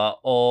Culver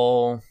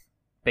all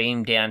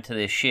beam down to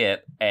the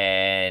ship,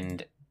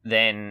 and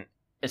then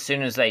as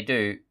soon as they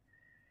do,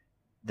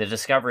 the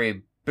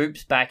Discovery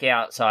boops back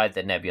outside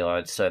the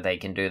nebula so they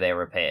can do their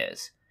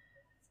repairs.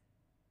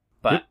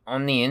 But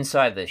on the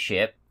inside of the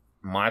ship,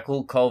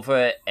 Michael,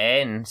 Culver,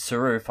 and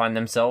Saru find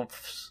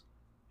themselves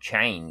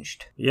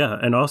changed. Yeah,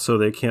 and also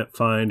they can't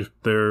find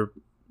their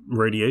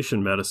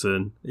radiation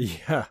medicine.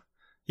 Yeah,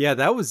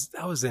 that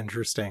was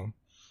interesting.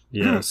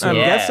 Yeah, so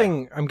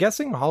I'm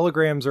guessing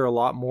holograms are a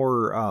lot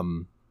more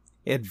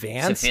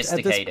advanced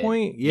at this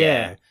point.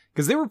 Yeah,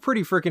 because they were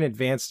pretty freaking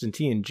advanced in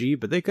TNG,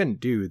 but they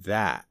couldn't do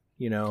that.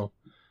 You know,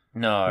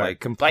 no,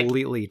 like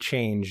completely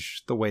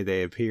change the way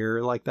they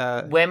appear like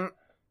that.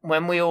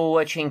 When we were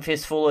watching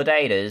Fistful of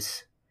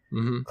Datas,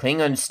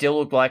 Klingons still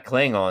look like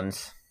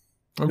Klingons.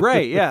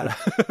 Right, yeah.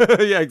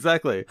 Yeah,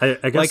 exactly. I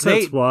guess like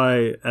that's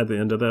why at the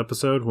end of the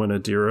episode, when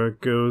Adira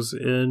goes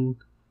in,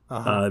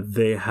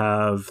 they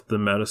have the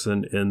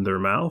medicine in their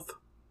mouth.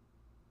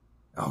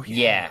 Oh,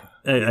 yeah.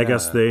 I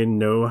guess they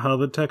know how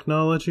the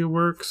technology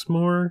works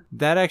more.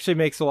 That actually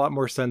makes a lot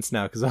more sense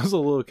now, because I was a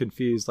little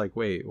confused, like,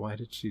 wait, why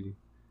did she...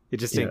 It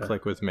just didn't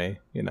click with me,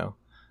 you know?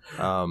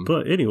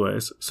 But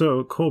anyways,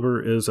 so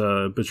Culber is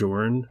a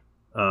Bajoran.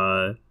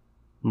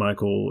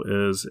 Michael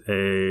is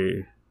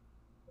a...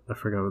 I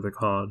forgot what they're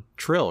called.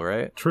 Trill,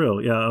 right?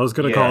 Trill, yeah. I was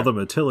going to call them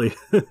a Tilly.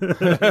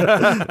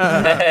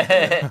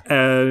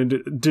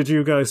 And did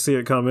you guys see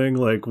it coming?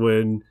 Like,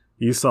 when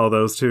you saw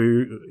those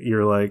two,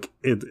 you're like,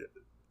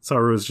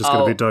 Saru is just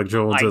going to be Doug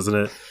Jones, isn't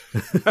it?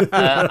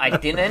 I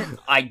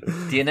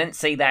didn't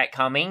see that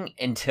coming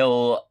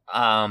until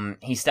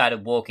he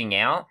started walking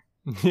out.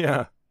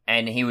 Yeah.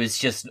 And he was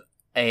just...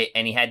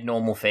 and he had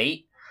normal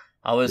feet.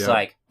 I was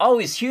like, oh,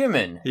 he's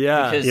human.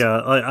 Yeah. Because...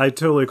 Yeah, I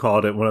totally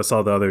called it when I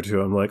saw the other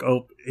two. I'm like,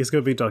 oh, he's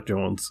going to be Doug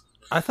Jones.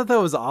 I thought that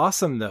was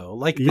awesome, though.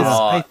 Like, this,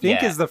 I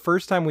think, is the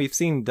first time we've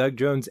seen Doug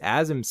Jones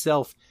as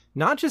himself,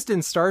 not just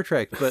in Star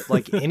Trek, but,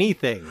 like,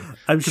 anything.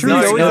 I'm sure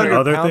he's done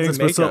other things,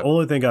 but it's the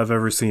only thing I've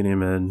ever seen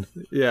him in.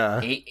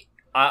 Yeah.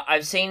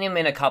 I've seen him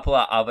in a couple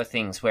of other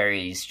things where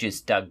he's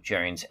just Doug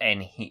Jones,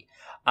 and he...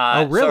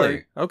 oh,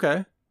 really?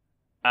 Okay.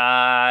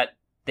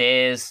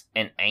 There's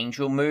an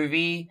Angel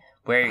movie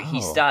where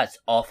he starts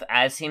off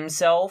as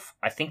himself.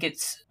 I think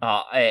it's...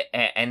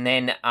 and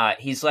then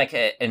he's like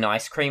an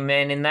ice cream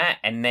man in that,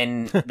 and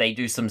then they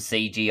do some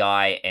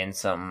CGI and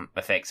some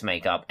effects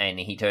makeup, and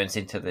he turns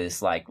into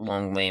this, like,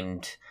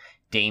 long-limbed,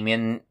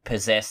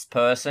 demon-possessed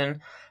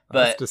person.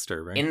 But that's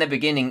disturbing. In the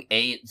beginning,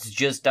 it's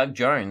just Doug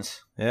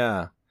Jones.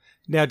 Yeah.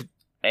 Now,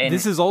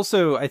 this is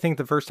also, I think,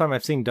 the first time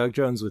I've seen Doug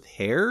Jones with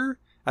hair.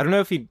 I don't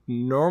know if he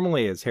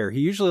normally has hair. He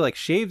usually like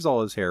shaves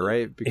all his hair,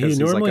 right? Because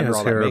he normally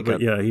has hair,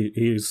 but yeah,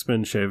 he's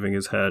been shaving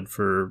his head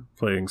for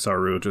playing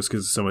Saru just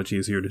because it's so much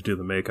easier to do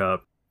the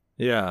makeup.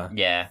 Yeah.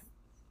 Yeah.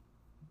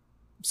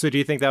 So do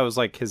you think that was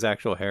like his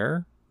actual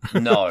hair?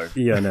 No.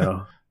 Yeah,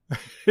 no.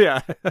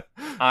 Yeah.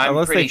 I'm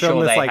Unless pretty they filmed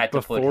sure this they like had to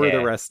before put hair.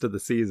 the rest of the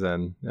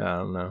season. Yeah, I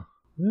don't know.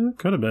 Yeah,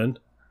 could have been.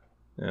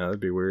 Yeah, that'd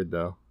be weird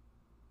though.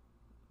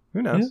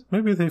 Who knows? Yeah,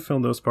 maybe they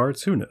filmed those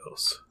parts. Who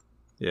knows?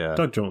 Yeah.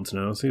 Doug Jones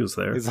knows. He was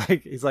there.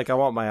 He's like, I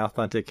want my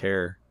authentic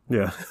hair.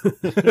 Yeah.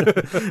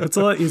 It's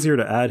a lot easier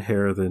to add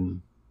hair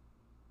than...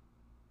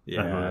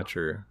 Yeah,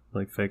 true.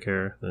 Like fake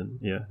hair than...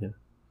 Yeah.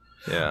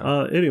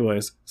 Yeah.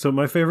 Anyways, so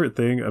my favorite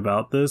thing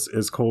about this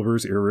is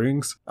Culver's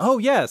earrings. Oh,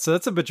 yeah. So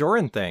that's a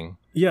Bajoran thing.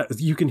 Yeah,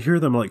 you can hear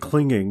them like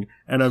clinging.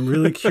 And I'm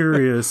really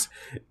curious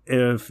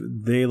if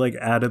they like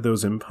added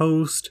those in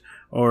post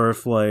or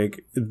if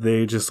like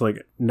they just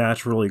like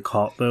naturally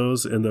caught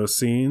those in those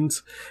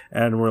scenes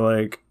and were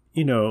like,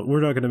 you know,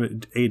 we're not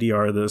going to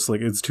ADR this. Like,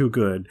 it's too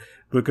good.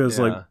 Because,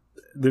 like,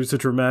 there's a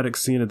dramatic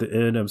scene at the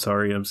end. I'm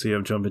sorry, MC,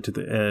 I'm jumping to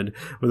the end.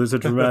 But there's a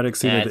dramatic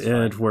scene at the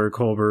end where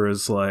Culber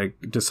is, like,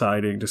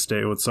 deciding to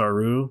stay with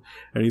Saru.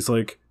 And he's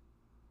like,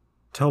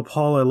 tell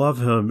Paul I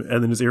love him,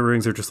 and then his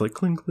earrings are just like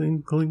cling,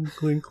 cling, cling,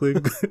 cling,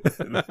 cling.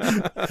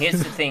 Here's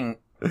the thing,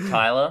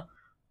 Tyler.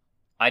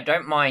 I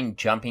don't mind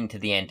jumping to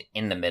the end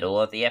in the middle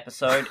of the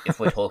episode if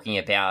we're talking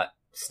about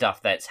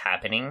stuff that's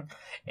happening.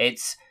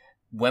 It's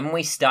when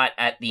we start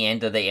at the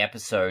end of the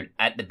episode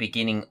at the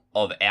beginning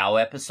of our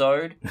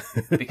episode,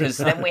 because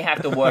then we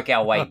have to work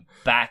our way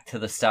back to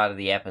the start of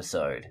the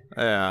episode.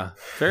 Yeah,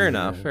 fair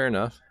enough.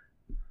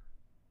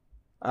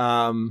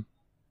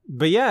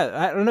 But yeah,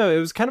 I don't know. It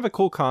was kind of a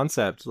cool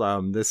concept.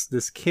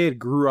 This kid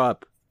grew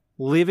up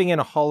living in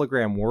a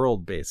hologram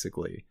world,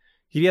 basically.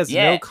 He has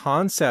no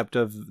concept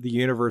of the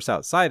universe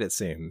outside, it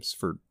seems,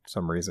 for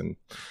some reason.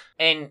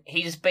 And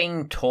he's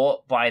being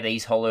taught by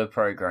these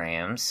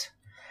holograms.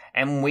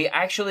 And we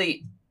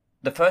actually...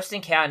 The first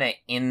encounter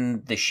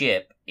in the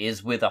ship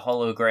is with a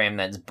hologram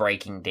that's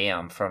breaking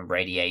down from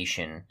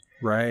radiation.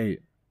 Right.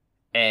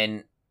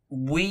 And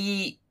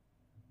we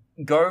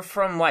go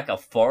from, like, a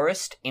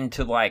forest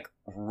into, like,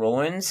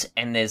 ruins,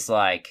 and there's,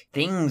 like,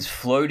 things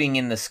floating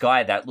in the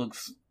sky that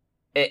looks...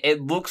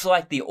 It looks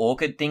like the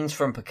orchid things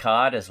from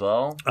Picard as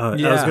well. I was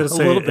going to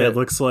say, it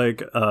looks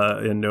like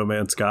in No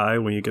Man's Sky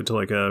when you get to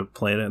like a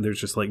planet and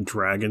there's just like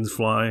dragons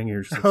flying.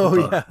 You're just like,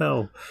 what the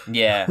hell?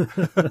 Yeah.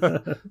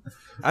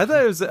 I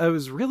thought it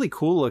was really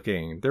cool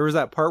looking. There was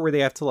that part where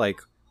they have to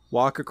like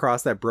walk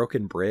across that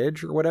broken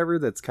bridge or whatever.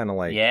 That's kind of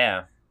like...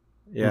 Yeah.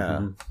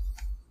 Mm-hmm.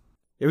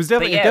 It was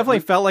definitely... It definitely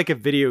felt like a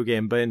video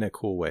game, but in a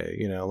cool way,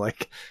 you know,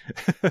 like...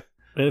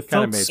 It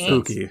felt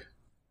spooky.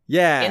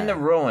 Yeah. In the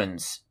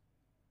ruins...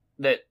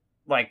 That,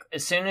 like,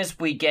 as soon as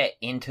we get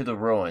into the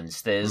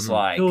ruins, there's,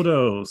 like...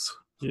 Dildos.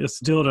 Yes,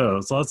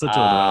 dildos. Lots of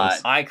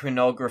dildos.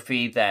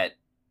 Iconography that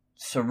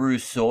Saru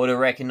sort of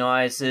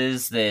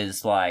recognizes.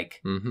 There's,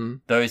 like,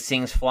 those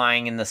things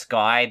flying in the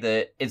sky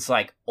that it's,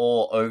 like,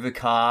 all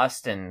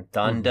overcast and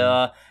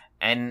thunder.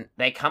 And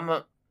they come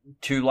up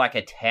to, like,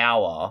 a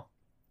tower,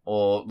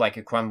 or, like,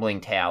 a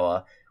crumbling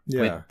tower,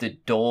 with the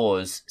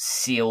doors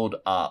sealed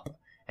up.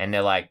 And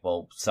they're like,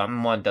 well,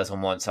 someone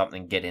doesn't want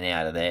something getting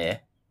out of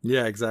there.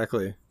 Yeah,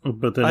 exactly.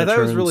 But then I thought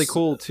it was really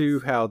cool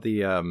too how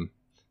the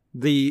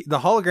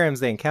holograms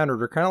they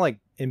encountered are kind of like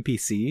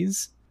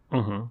NPCs.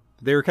 Mm-hmm.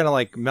 They were kind of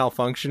like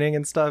malfunctioning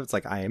and stuff. It's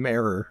like, I am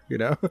error, you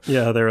know?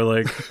 Yeah, they were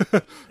like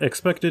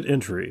expected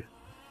entry.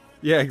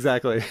 Yeah,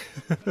 exactly.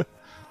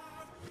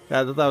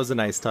 Yeah, that was a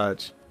nice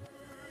touch.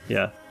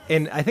 Yeah.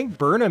 And I think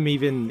Burnham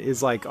even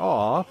is like,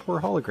 aw, poor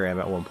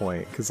hologram at one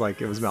point, because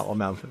like it was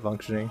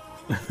malfunctioning.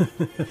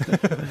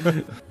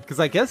 Because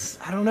I guess,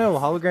 I don't know,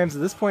 holograms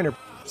at this point are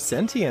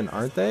sentient,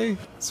 aren't they?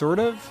 Sort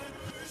of?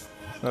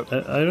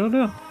 I don't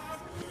know.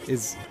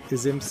 Is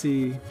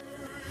MC...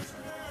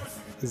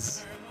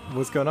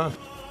 What's going on?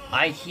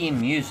 I hear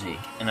music,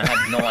 and I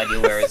have no idea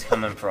where it's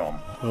coming from.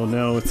 Oh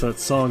no, it's that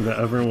song that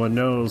everyone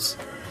knows.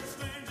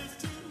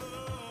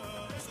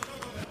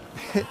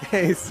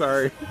 Hey,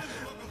 sorry.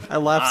 I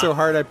laughed so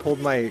hard I pulled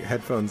my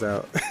headphones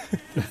out.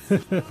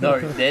 No,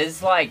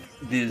 there's like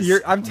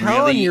this. I'm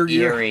telling really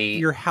you, eerie...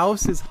 your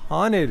house is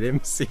haunted,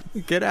 MC.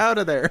 Get out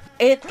of there.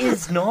 It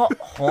is not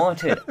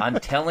haunted. I'm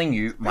telling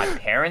you, my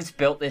parents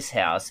built this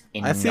house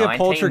in 1990. I see a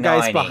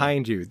poltergeist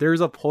behind you. There's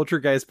a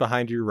poltergeist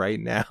behind you right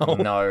now.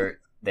 No,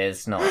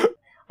 there's not.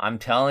 I'm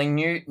telling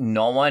you,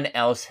 no one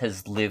else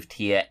has lived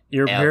here.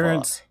 Your ever.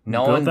 Parents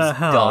no built one's that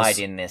house died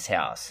in this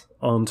house.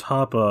 On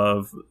top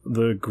of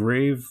the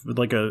grave,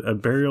 like a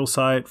burial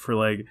site for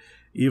like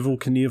Evel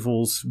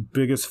Knievel's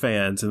biggest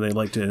fans, and they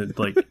like to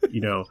like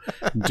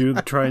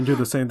try and do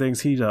the same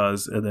things he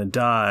does, and then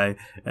die,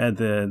 and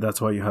then that's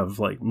why you have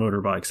like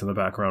motorbikes in the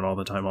background all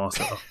the time,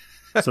 also.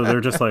 So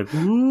they're just like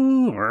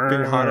being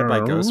haunted by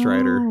Ghost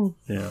Rider.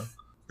 Yeah.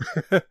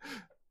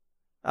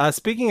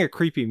 Speaking of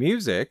creepy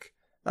music,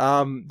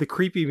 the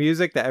creepy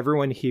music that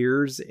everyone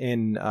hears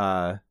in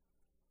the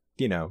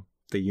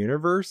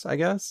universe, I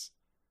guess.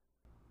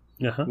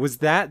 Uh-huh. Was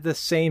that the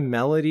same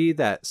melody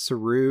that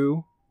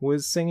Saru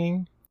was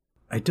singing?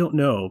 I don't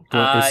know,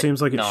 but it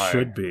seems like it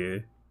should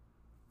be.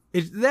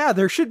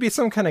 There should be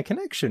some kind of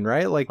connection,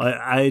 right? Like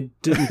I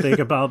didn't think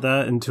about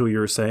that until you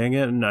were saying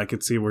it, and I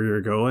could see where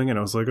you're going, and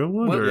I was like, I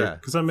wonder,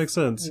 because that makes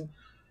sense.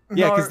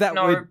 Yeah,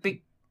 because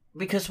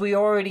because we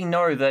already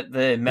know that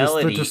the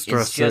melody is the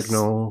distress is just,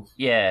 signal.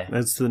 Yeah,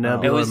 it's the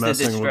nebula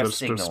messing with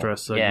the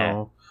distress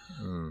signal.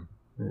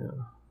 Yeah.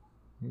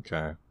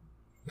 Okay.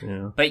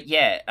 Yeah. But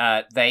they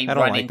I don't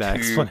run like into that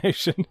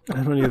explanation.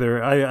 I don't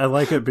either. I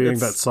like it being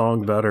that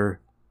song better.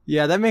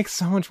 Yeah, that makes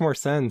so much more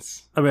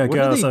sense. I mean, what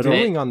are they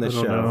doing on this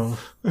show?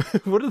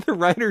 What are the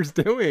writers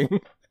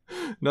doing?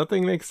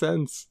 Nothing makes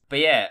sense. But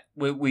yeah,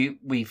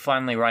 we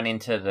finally run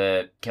into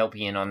the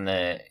Kelpian on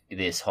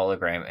this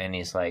hologram, and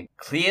he's like,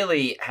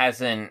 clearly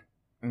hasn't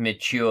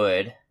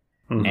matured,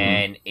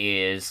 and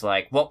is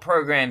like, what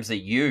programs are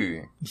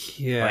you?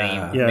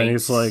 Yeah. And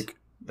he's like,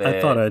 I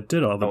thought I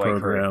did all the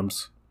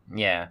programs.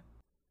 Yeah.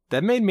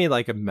 That made me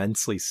like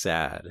immensely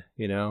sad,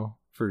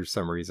 for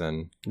some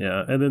reason.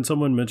 Yeah, and then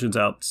someone mentions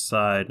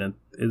outside, and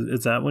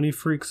is that when he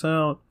freaks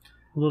out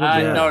a little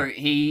bit? No,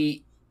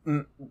 he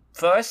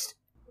first.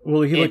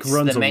 Well, he like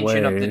runs the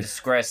mention away. of the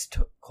distress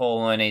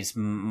call on his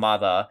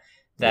mother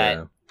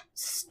that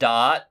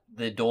start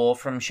the door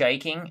from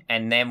shaking,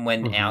 and then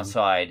when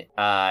outside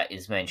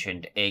is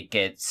mentioned, it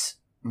gets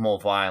more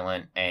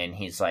violent, and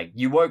he's like,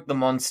 "You woke the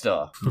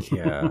monster."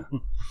 Yeah.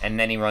 And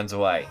then he runs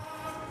away.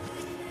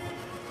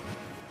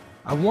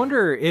 I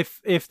wonder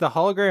if the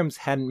holograms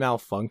hadn't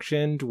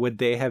malfunctioned, would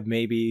they have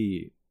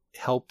maybe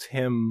helped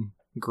him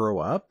grow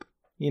up?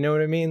 You know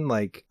what I mean?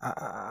 Like,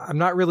 I'm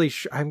not really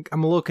sure. I'm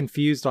a little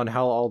confused on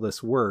how all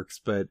this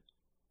works, but,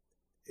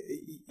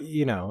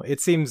 you know, it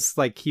seems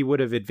like he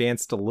would have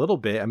advanced a little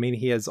bit. I mean,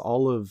 he has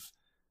all of,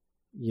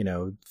 you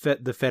know,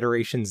 the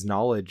Federation's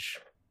knowledge,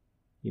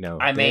 you know,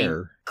 I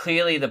mean,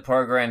 clearly the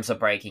programs are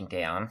breaking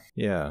down.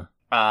 Yeah.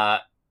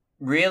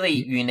 Really,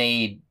 you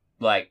need,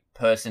 like,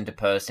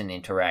 person-to-person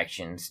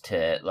interactions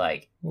to,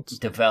 like,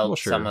 develop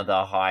some of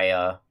the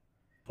higher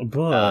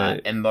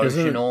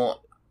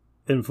emotional...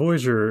 In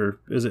Voyager,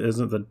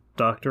 isn't the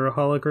Doctor a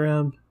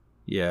hologram?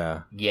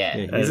 Yeah. Yeah.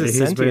 He's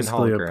basically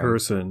hologram. A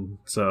person,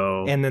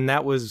 so... And then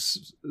that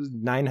was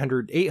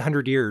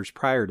 800 years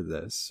prior to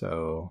this,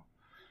 so...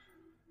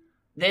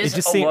 There's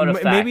a lot of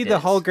factors. Maybe the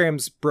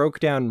holograms broke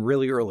down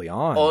really early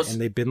on,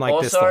 and they've been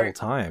like this the whole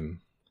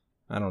time.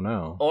 I don't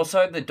know.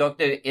 Also, the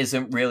Doctor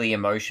isn't really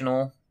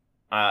emotional.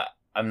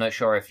 I'm not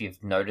sure if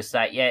you've noticed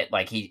that yet.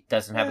 Like, he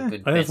doesn't have a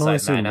good bedside manner. I've only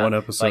seen one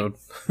episode.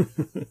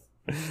 Like,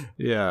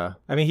 yeah.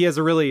 I mean, he has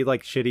a really,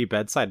 like, shitty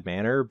bedside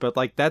manner, but,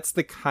 like, that's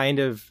the kind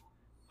of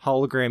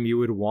hologram you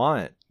would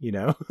want, you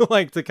know?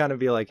 Like, to kind of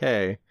be like,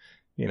 hey,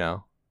 you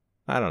know,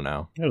 I don't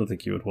know. I don't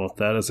think you would want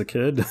that as a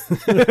kid.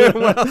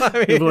 Well,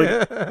 I mean,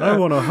 like, I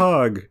want a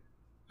hug.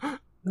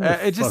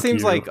 It just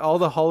seems like all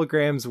the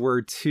holograms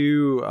were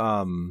too...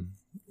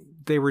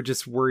 they were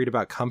just worried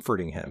about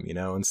comforting him, you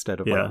know, instead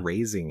of like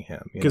raising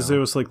him. Because there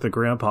was like the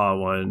grandpa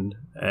one,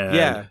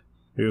 and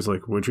he was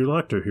like, "Would you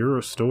like to hear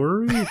a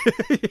story?"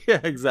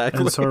 Yeah,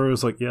 exactly. And Saru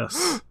was like,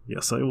 "Yes,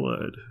 I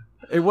would."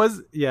 It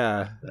was,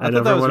 yeah. And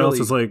everyone else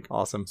is like,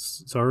 "Awesome,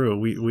 Saru,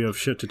 we have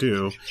shit to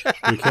do.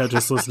 We can't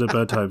just listen to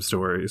bedtime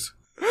stories."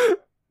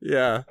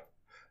 Yeah.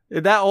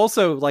 That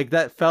also, like,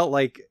 that felt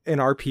like an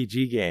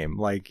RPG game.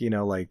 Like, you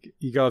know, like,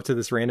 you go up to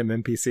this random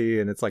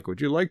NPC and it's like, would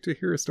you like to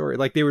hear a story?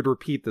 Like, they would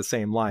repeat the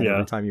same line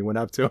every time you went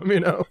up to them, you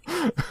know?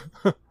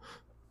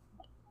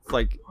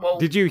 Like, well,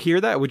 did you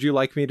hear that? Would you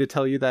like me to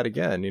tell you that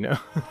again, you know?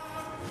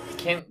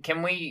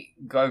 Can we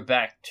go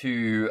back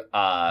to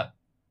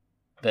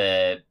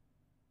the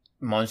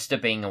monster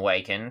being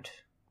awakened?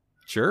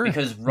 Sure.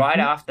 Because right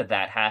after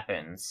that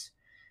happens,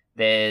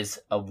 there's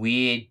a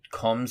weird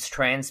comms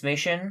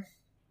transmission.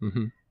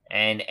 Mm-hmm.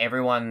 And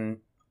everyone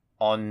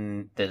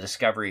on the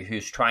Discovery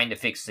who's trying to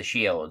fix the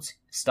shields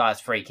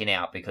starts freaking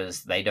out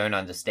because they don't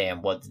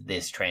understand what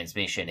this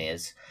transmission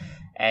is.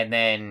 And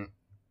then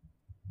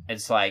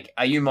it's like,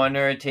 are you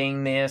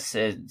monitoring this?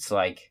 It's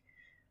like,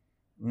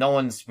 no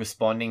one's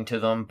responding to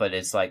them, but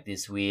it's like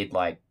this weird,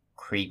 like,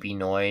 creepy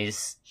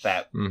noise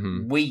that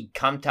we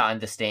come to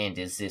understand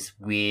is this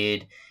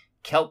weird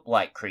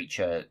kelp-like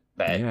creature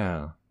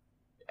that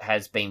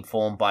has been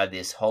formed by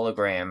this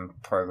hologram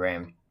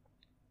program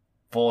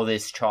for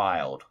this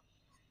child.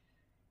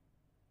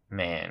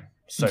 Man,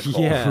 so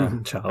cool. Yeah.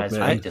 As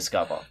we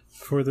discover.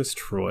 For this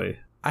Troy.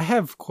 I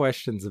have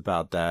questions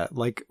about that.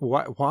 Like,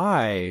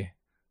 why?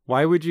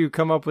 Why would you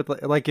come up with,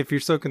 like, if you're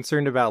so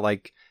concerned about,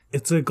 like...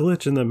 It's a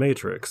glitch in the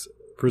Matrix,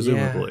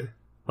 presumably.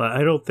 But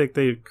I don't think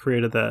they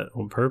created that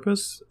on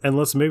purpose.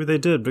 Unless maybe they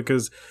did,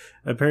 because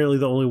apparently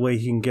the only way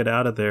he can get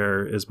out of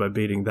there is by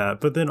beating that.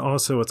 But then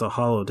also it's a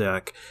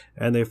holodeck,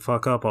 and they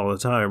fuck up all the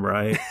time,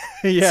 right?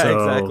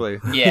 Exactly.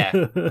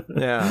 Yeah.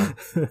 Yeah.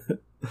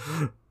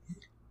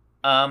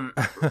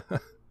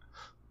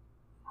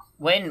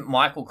 When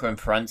Michael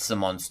confronts the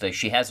monster,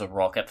 she has a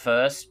rock at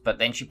first, but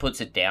then she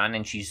puts it down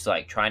and she's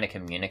like trying to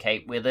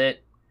communicate with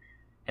it,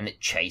 and it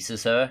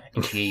chases her,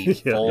 and she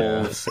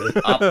falls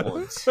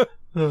upwards.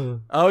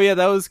 Oh yeah,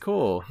 that was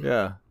cool.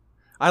 Yeah,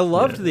 I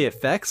loved the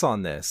effects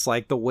on this,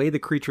 like the way the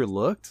creature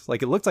looked.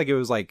 Like, it looked like it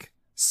was like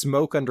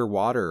smoke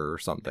underwater or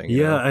something.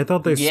 Yeah, I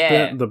thought they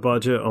spent the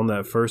budget on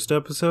that first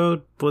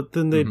episode, but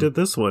then they did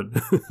this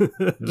one.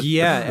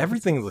 Yeah,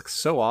 everything looks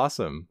so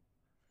awesome.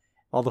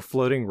 All the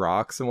floating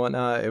rocks and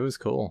whatnot. It was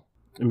cool.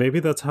 Maybe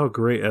that's how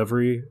great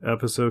every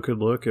episode could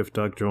look if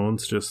Doug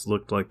Jones just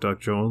looked like Doug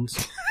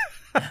Jones.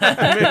 Maybe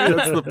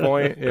that's the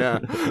point. Yeah.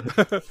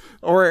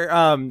 Or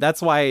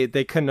that's why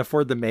they couldn't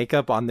afford the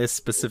makeup on this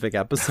specific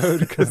episode,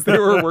 because they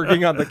were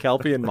working on the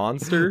Kelpian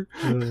monster.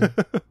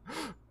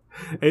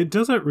 It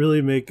doesn't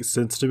really make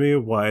sense to me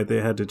why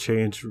they had to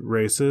change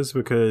races,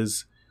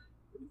 because,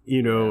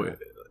 you know,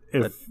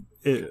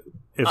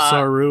 if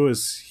Saru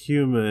is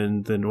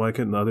human, then why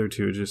couldn't the other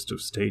two just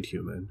have stayed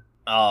human?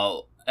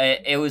 Oh,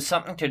 it was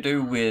something to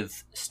do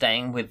with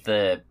staying with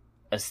the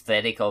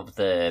aesthetic of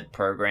the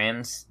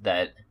programs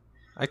that...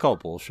 I call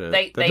bullshit.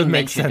 They doesn't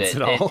make sense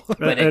at all.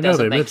 But it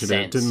doesn't make sense.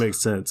 It didn't make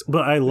sense,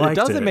 but I liked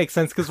it. It doesn't make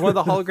sense because one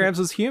of the holograms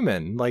was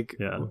human. Like,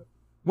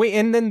 wait,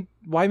 and then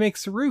why make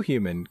Saru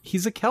human?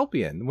 He's a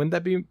Kelpian. Wouldn't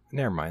that be...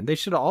 Never mind. They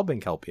should have all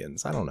been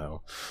Kelpians. I don't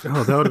know.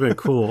 Oh, that would have been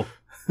cool.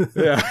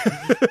 Yeah.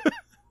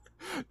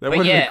 That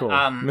would be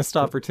cool. Missed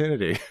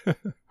opportunity.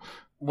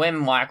 When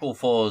Michael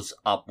falls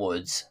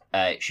upwards,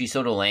 she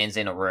sort of lands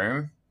in a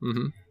room.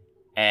 Mm-hmm.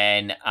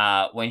 And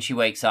when she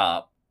wakes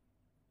up,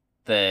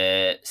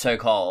 the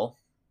Sokol,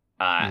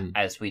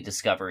 as we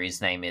discover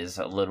his name is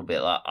a little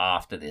bit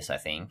after this, I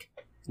think.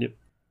 Yep.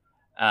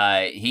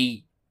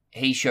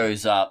 He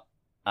shows up,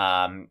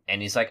 and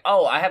he's like,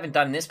 "Oh, I haven't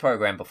done this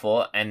program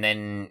before." And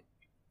then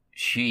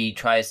she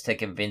tries to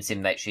convince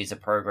him that she's a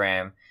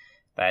program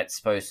that's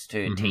supposed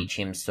to teach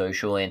him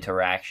social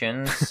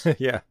interactions.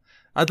 Yeah.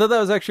 I thought that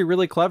was actually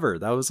really clever.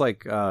 That was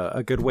like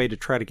a good way to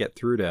try to get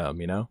through to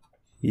him, you know?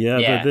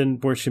 Yeah, but then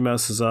where she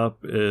messes up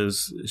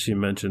is she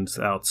mentions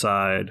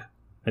outside,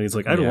 and he's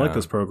like, I don't like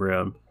this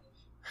program.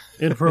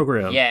 In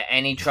program. Yeah,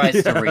 and he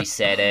tries to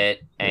reset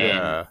it,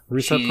 and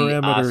reset she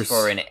parameters. asks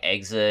for an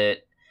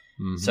exit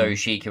so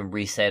she can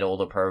reset all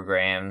the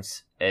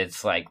programs.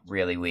 It's like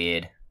really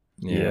weird.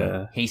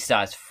 Yeah. He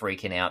starts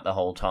freaking out the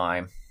whole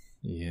time.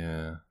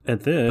 Yeah.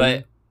 And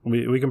then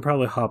we can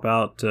probably hop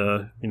out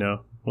to,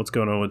 what's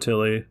going on with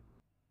Tilly.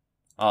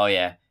 Oh,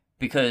 yeah.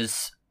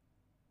 Because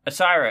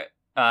Asira,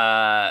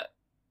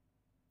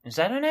 is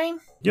that her name?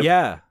 Yep.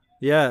 Yeah.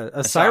 Yeah.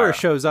 Asira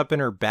shows up in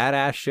her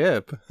badass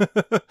ship.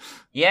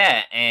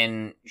 Yeah,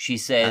 and she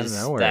says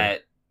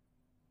that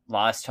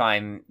last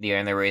time the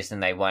only reason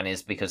they won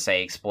is because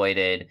they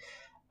exploited,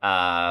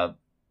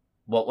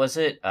 what was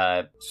it?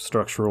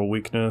 Structural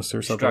weakness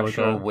or something like that.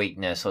 Structural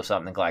weakness or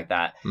something like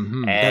that.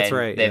 Mm-hmm. And that's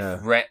right.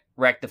 They've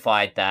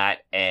rectified that,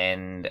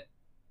 and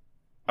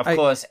of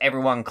course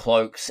everyone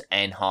cloaks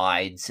and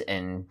hides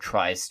and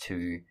tries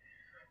to.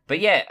 But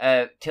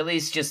yeah,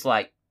 Tilly's just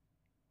like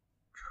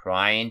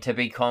trying to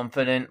be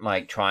confident,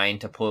 like trying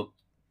to put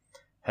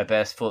her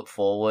best foot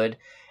forward,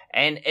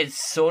 and it's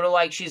sort of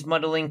like she's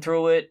muddling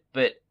through it,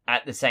 but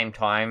at the same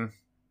time,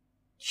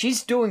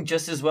 she's doing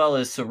just as well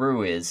as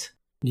Saru is.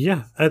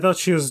 Yeah, I thought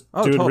she was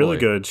doing really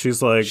good.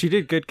 She's like... She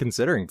did good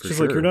considering, for she's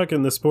sure. like, you're not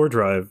getting the spore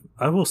drive.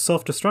 I will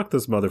self-destruct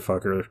this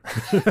motherfucker.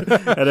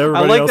 And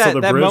everybody else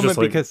on the bridge is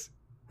like... Because...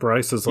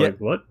 Bryce is like,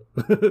 what?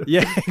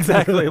 Yeah,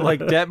 exactly. Like,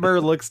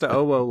 Detmer looks to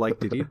Owo like,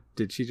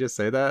 did she just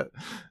say that?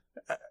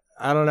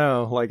 I don't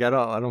know. Like, I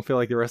don't feel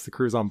like the rest of the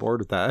crew's on board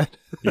with that.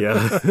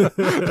 Yeah.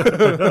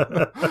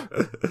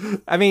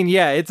 I mean,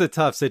 yeah, it's a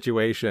tough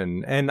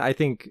situation. And I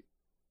think...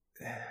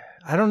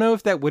 I don't know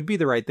if that would be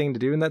the right thing to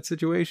do in that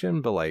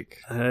situation, but like...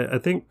 I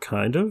think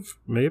kind of,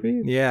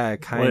 maybe? Yeah,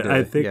 kind of.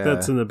 I think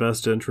that's in the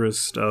best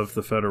interest of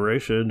the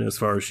Federation, as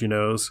far as she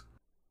knows.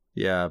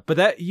 Yeah, but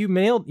that you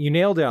nailed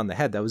it on the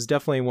head. That was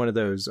definitely one of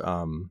those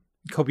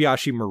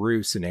Kobayashi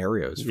Maru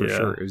scenarios, for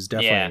sure. It was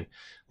definitely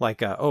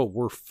like,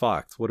 we're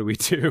fucked. What do we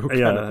do?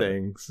 Kind of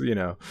things,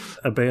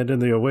 Abandon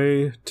the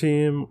away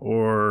team,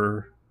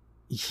 or...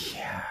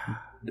 Yeah.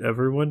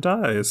 Everyone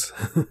dies.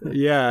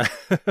 Yeah.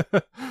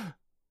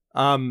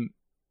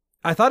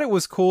 I thought it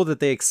was cool that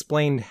they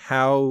explained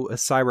how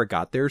Asira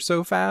got there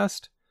so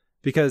fast,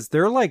 because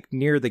they're like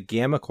near the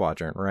Gamma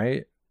Quadrant,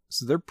 right?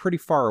 So they're pretty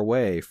far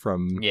away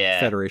from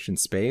Federation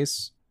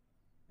space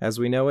as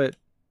we know it.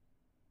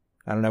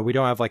 I don't know. We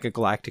don't have like a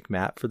galactic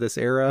map for this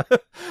era,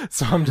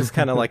 so I'm just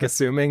kind of like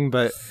assuming,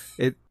 but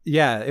it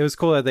was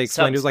cool that they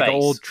explained it was like an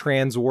old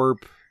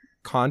transwarp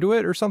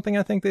conduit or something,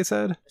 I think they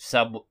said.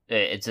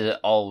 It's an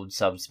old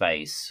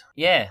subspace.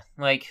 Yeah,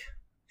 like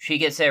she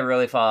gets there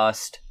really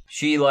fast.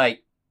 She,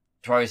 like,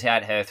 throws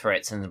out her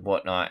threats and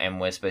whatnot,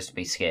 and we're supposed to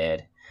be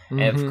scared. Mm-hmm.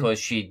 And, of course,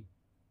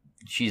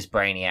 she's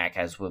Brainiac,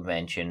 as we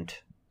mentioned.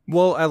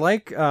 Well, I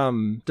like,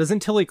 doesn't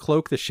Tilly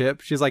cloak the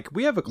ship? She's like,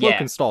 we have a cloak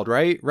installed,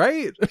 right?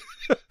 Right?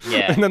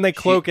 Yeah. And then they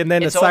cloak, and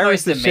then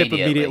Osiris, the ship,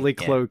 immediately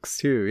cloaks,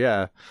 too.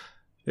 Yeah.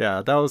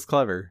 Yeah, that was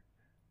clever.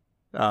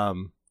 Yeah,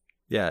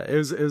 it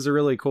was a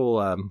really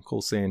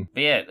cool scene.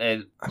 But yeah.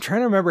 I'm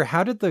trying to remember,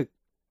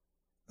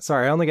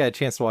 sorry, I only got a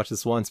chance to watch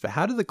this once, but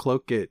how did the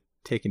cloak get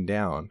taken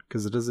down?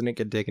 Because doesn't it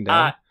get taken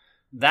down?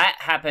 That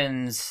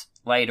happens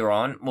later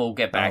on. We'll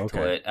get back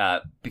to it.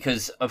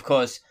 Because, of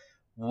course,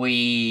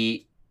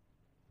 we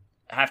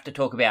have to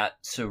talk about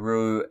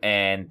Saru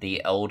and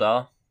the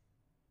Elder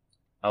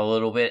a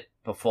little bit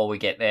before we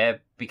get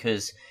there,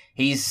 because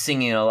he's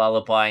singing a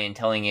lullaby and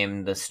telling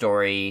him the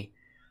story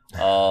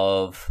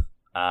of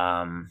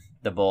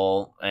the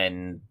ball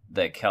and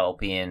the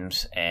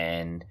Kelpians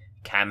and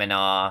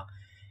Kaminar.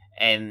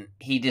 And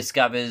he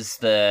discovers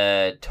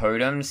the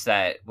totems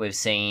that we've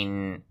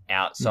seen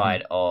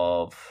outside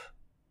of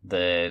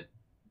the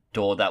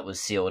door that was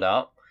sealed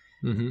up.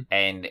 Mm-hmm.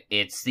 And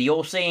it's the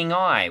all-seeing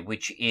eye,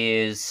 which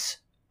is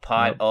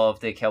part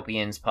of the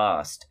Kelpians'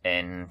 past.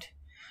 And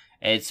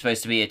it's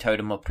supposed to be a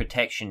totem of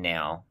protection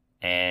now.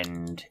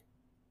 And...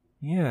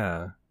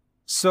 yeah.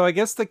 So I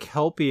guess the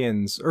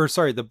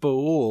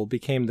Ba'ul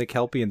became the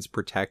Kelpians'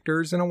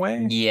 protectors in a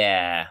way?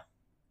 Yeah.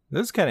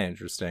 That's kind of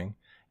interesting.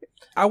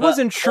 I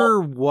wasn't sure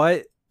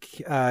what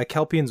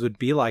Kelpians would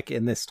be like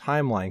in this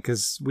timeline,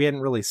 because we hadn't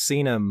really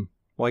seen them.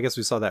 Well, I guess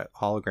we saw that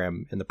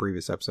hologram in the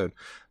previous episode.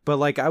 But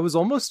like, I was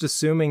almost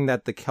assuming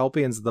that the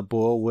Kelpians of the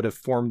Bull would have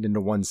formed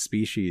into one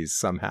species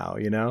somehow,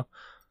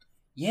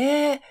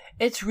 Yeah,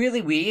 it's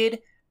really weird,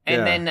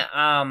 And then,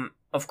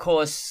 of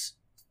course,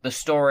 the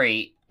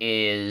story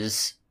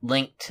is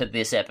linked to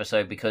this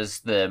episode because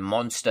the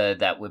monster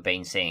that we've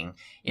been seeing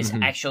is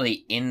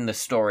actually in the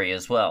story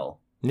as well.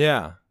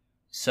 Yeah.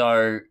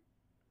 So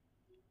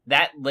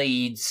that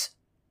leads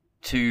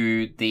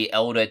to the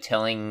Elder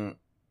telling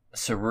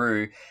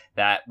Saru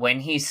that when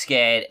he's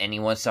scared and he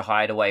wants to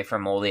hide away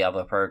from all the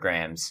other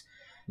programs,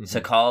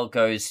 Sakal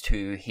goes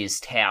to his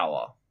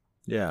tower.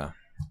 Yeah.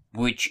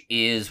 Which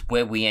is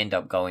where we end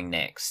up going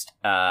next.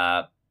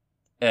 After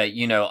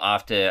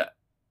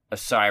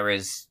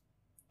Osira's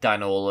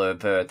done all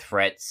of her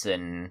threats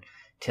and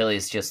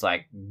Tilly's just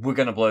like, we're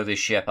going to blow this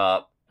ship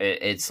up.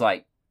 It's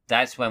like,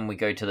 that's when we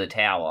go to the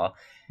tower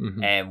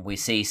and we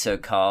see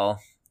Sakal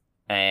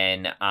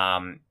and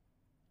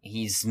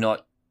he's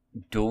not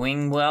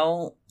doing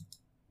well,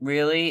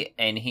 really,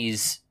 and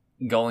he's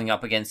going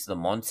up against the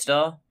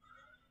monster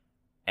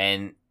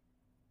and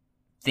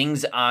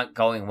things aren't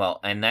going well,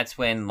 and that's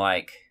when,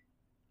 like,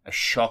 a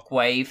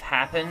shockwave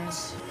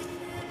happens.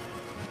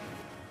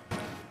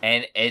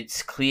 And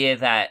it's clear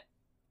that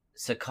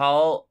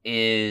Sakal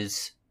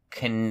is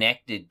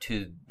connected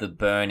to the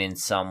burn in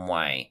some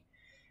way.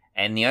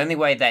 And the only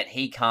way that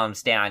he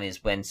calms down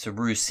is when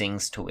Saru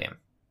sings to him.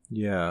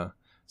 Yeah.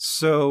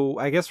 So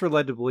I guess we're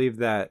led to believe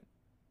that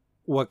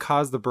what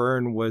caused the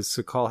burn was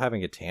Sakal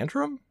having a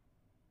tantrum?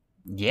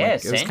 Yeah,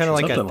 it was kind of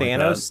like a Something like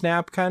Thanos that.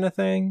 snap kind of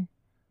thing.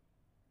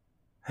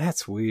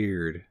 That's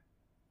weird.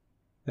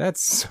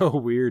 That's so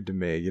weird to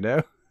me, you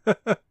know?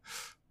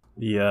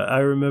 Yeah, I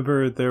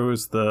remember there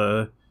was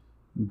the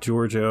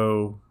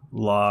Giorgio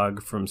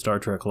log from Star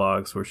Trek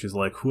Logs where she's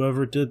like,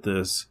 whoever did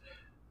this,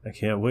 I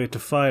can't wait to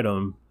fight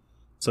him.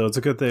 So it's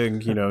a good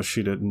thing,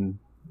 she didn't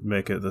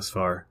make it this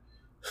far.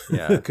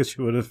 Yeah. Because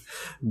she would have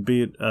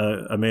beat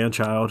a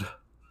man-child.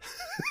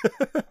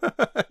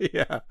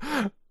 Yeah.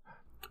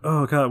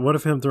 Oh, God, what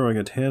if him throwing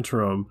a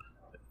tantrum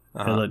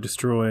and, like,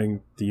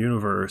 destroying the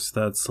universe?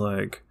 That's,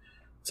 like,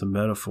 it's a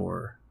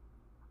metaphor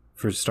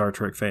for Star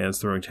Trek fans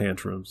throwing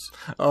tantrums.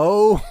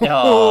 Oh,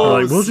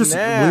 Like,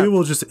 snap. we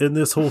will just end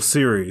this whole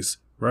series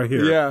right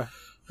here. Yeah.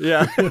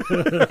 Yeah.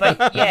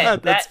 But, yeah,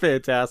 that's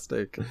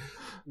fantastic.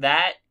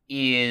 That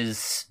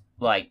is,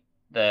 like,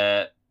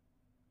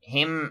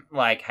 him,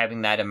 like,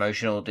 having that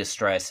emotional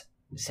distress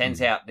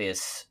sends out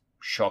this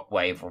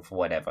shockwave or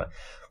whatever,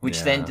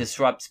 which then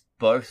disrupts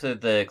both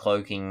of the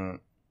cloaking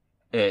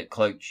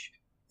ships.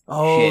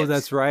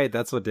 That's right.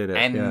 That's what did it.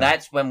 And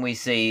that's when we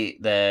see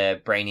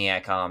the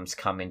Brainiac arms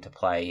come into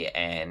play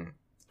and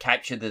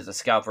capture the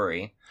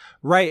Discovery.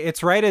 Right.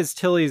 It's right as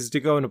Tilly's to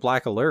go into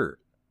black alert.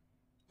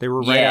 They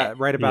were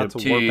right about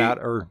to warp out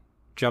or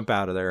jump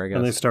out of there, I guess.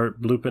 And they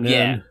start blooping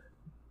Yeah.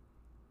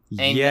 in.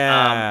 And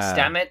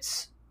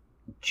Stamets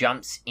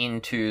jumps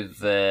into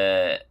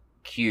the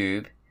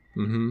cube,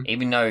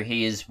 even though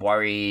he is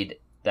worried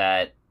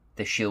that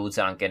the shields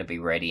aren't going to be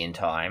ready in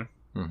time.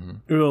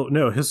 Well,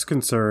 no, his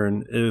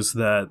concern is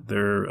that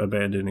they're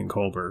abandoning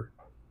Culber.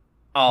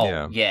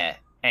 Oh, yeah.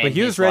 And but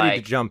he was ready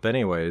to jump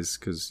anyways,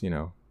 because,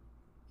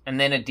 And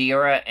then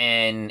Adira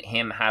and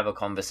him have a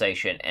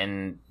conversation,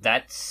 and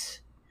that's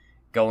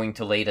going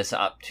to lead us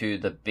up to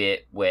the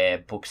bit where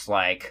Book's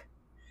like,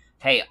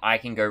 hey, I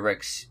can go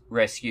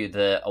rescue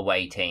the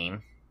away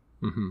team.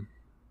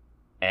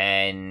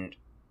 And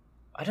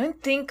I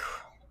don't think...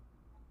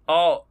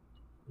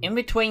 in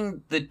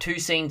between the two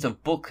scenes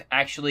of Book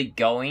actually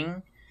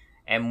going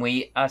and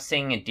we are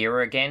seeing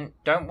Adira again,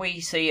 don't we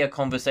see a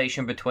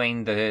conversation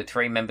between the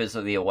three members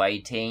of the away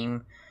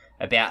team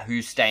about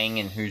who's staying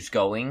and who's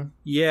going?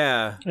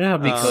 Yeah. Yeah,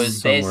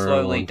 because they're somewhere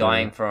slowly along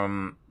dying there.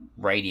 from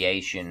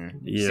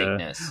radiation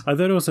sickness. I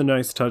thought it was a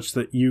nice touch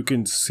that you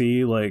can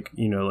see, like,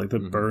 like the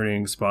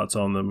burning spots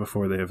on them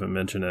before they even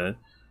mention it.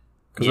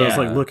 Because I was,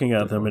 like, looking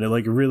at them, and it,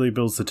 like, really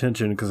builds the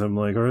tension, because I'm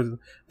like,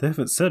 they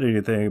haven't said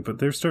anything, but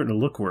they're starting to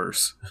look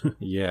worse.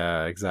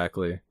 Yeah,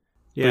 exactly.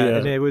 Yeah,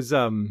 and it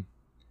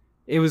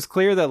was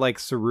clear that, like,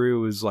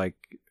 Saru was, like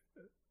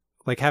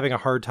having a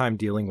hard time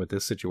dealing with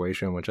this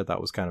situation, which I thought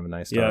was kind of a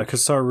nice touch. Yeah,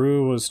 because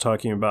Saru was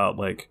talking about,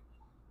 like,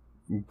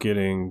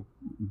 getting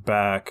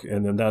back,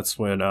 and then that's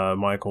when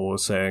Michael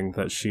was saying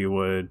that she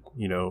would,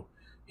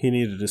 he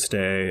needed to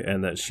stay,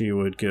 and that she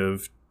would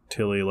give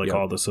Tilly, like,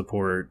 all the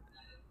support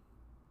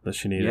that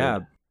she needed. Yeah,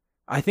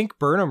 I think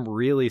Burnham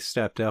really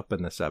stepped up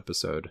in this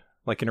episode,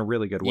 like in a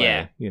really good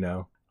way.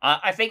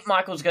 I think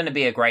Michael's going to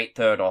be a great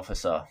third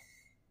officer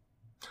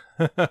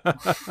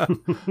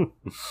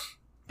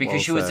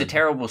because she was a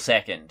terrible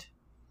second.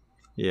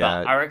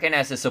 Yeah, but I reckon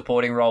as a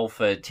supporting role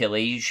for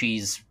Tilly,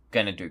 she's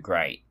going to do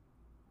great.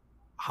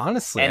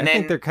 Honestly, I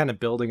think they're kind of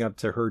building up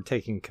to her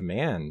taking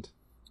command.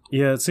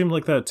 Yeah, it seemed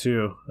like that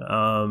too.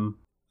 I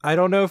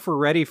don't know if we're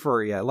ready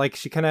for it yet. Like,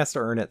 she kind of has to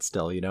earn it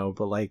still,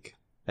 but like,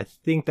 I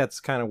think that's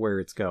kind of where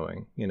it's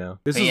going,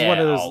 This is one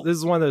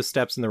of those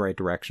steps in the right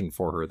direction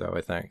for her, though,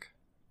 I think.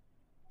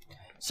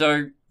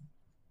 So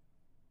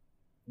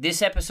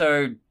this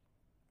episode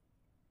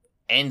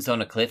ends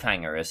on a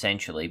cliffhanger,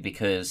 essentially,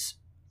 because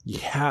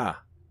yeah,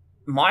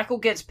 Michael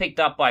gets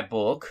picked up by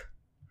Book,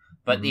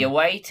 but the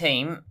away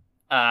team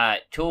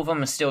two of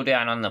them are still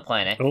down on the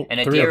planet,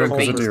 and three of Adira them,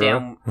 beams Adira.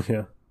 down.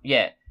 Yeah.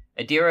 Yeah,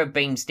 Adira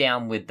beams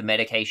down with the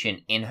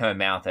medication in her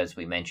mouth, as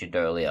we mentioned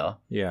earlier.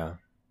 Yeah.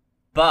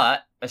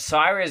 But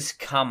Osira's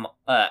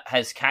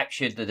has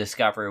captured the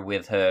Discovery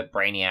with her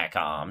Brainiac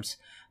arms,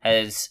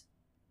 has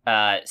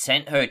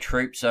sent her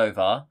troops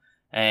over,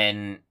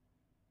 and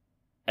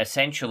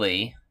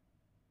essentially...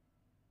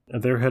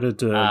 They're headed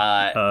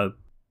to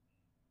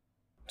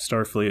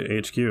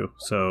Starfleet HQ,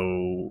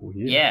 so...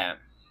 Yeah.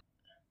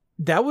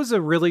 That was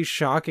a really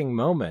shocking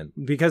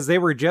moment, because they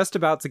were just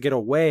about to get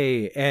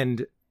away,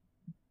 and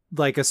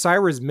like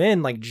Osira's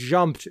men like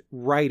jumped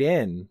right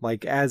in,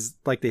 like as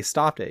like they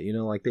stopped it, you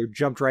know, like they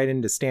jumped right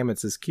into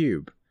Stamets's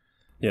cube.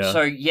 Yeah.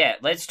 So yeah,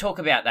 let's talk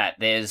about that.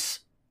 There's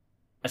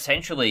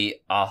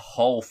essentially a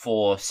whole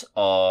force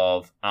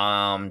of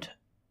armed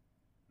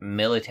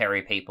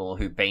military people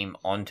who beam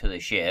onto the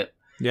ship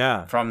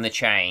Yeah. from the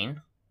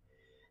chain.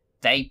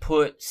 They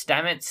put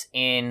Stamets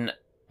in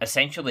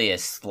essentially a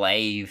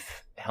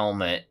slave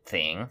helmet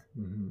thing.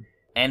 Mm-hmm.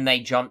 And they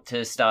jump to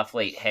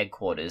Starfleet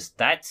headquarters.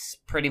 That's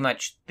pretty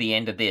much the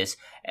end of this,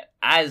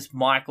 as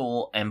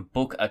Michael and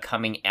Book are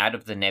coming out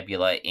of the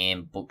nebula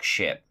in Book's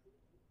ship.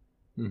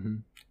 Mm-hmm.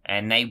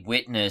 And they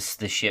witness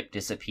the ship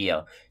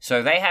disappear.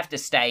 So they have to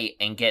stay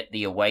and get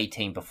the away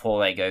team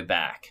before they go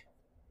back.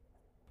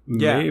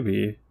 Yeah.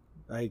 Maybe.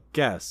 I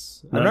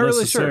guess. Not I'm not really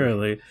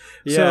necessarily. sure.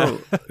 Yeah. So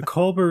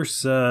Culber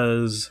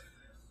says,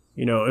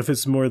 you know, if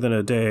it's more than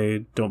a day,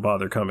 don't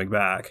bother coming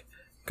back,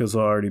 because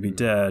they'll already be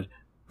dead.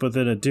 But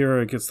then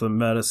Adira gets the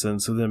medicine,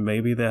 so then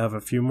maybe they have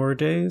a few more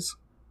days.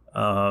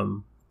 I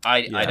don't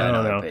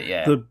know, but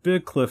yeah. The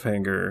big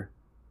cliffhanger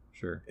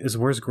Sure. is,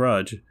 where's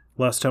Grudge?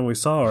 Last time we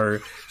saw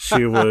her,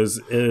 she was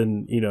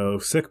in,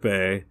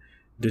 sickbay.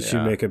 Did she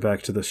make it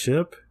back to the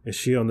ship? Is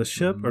she on the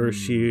ship, or is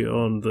she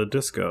on the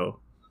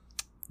disco?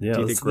 Yeah,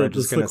 Do you think Grudge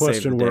is that's the gonna save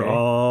question the we're day?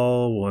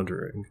 all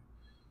wondering.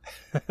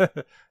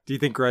 Do you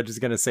think Grudge is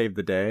going to save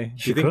the day?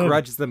 Do She you think could.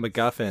 Grudge is the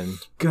MacGuffin?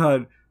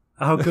 God,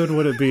 how good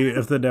would it be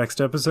if the next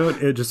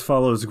episode it just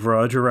follows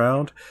Grudge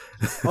around?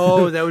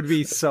 Oh, that would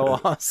be so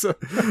awesome.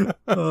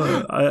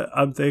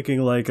 I'm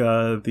thinking like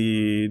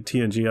the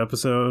TNG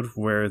episode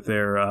where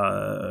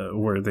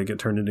they get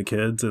turned into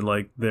kids and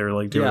like they're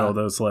like doing all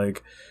those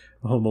like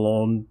Home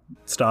Alone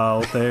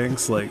style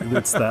things. Like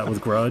it's that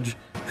with Grudge.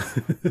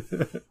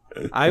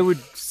 I would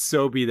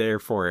so be there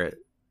for it.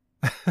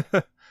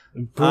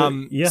 But,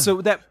 yeah.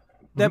 So that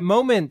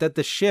moment that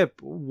the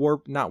ship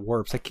not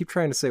warps. I keep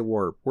trying to say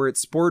warp, where it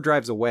spore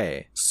drives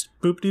away.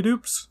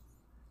 Spoop-de-doops.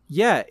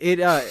 Yeah,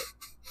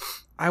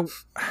 I was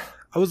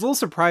a little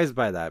surprised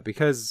by that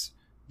because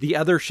the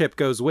other ship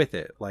goes with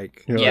it.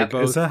 Like,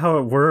 Is that how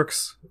it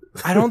works?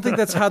 I don't think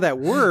that's how that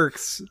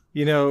works,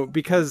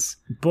 because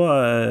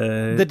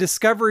the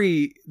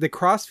Discovery, the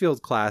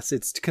Crossfield class,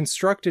 it's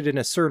constructed in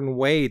a certain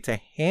way to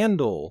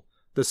handle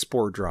the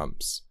spore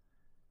drums.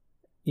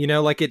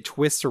 Like it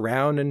twists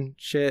around and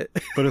shit.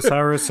 But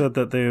Osiris said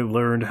that they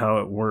learned how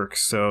it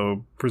works,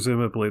 so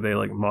presumably they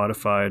like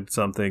modified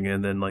something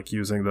and then like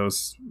using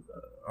those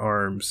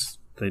arms,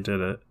 they did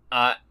it.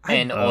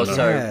 And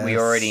also, we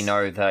already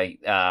know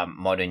that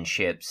modern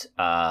ships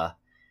are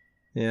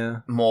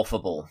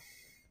morphable.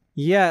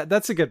 Yeah,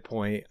 that's a good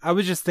point. I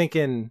was just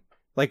thinking,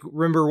 like,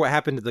 remember what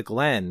happened to the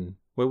Glenn?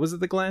 What was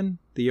it, the Glenn?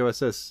 The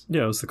USS?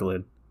 Yeah, it was the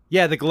Glenn.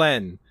 Yeah, the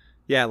Glenn.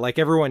 Yeah, like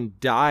everyone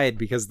died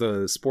because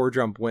the spore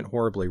jump went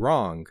horribly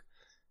wrong.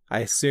 I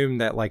assume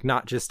that like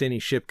not just any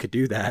ship could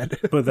do that.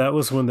 But that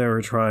was when they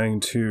were trying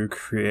to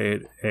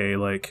create a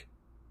like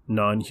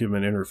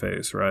non-human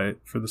interface, right,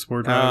 for the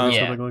spore drive or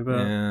something like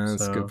that. Yeah,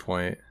 that's a good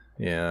point.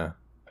 Yeah.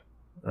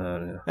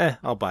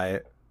 I'll buy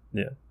it.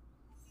 Yeah.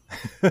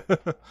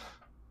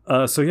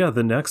 So yeah,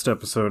 the next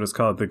episode is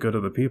called The Good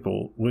of the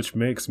People, which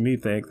makes me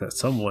think that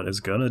someone is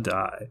gonna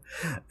die.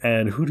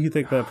 And who do you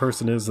think that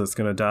person is that's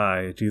gonna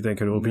die? Do you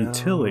think it will be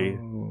Tilly?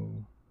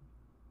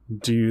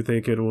 Do you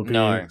think it will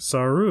be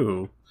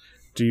Saru?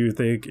 Do you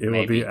think it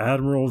will be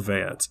Admiral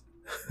Vance?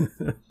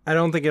 I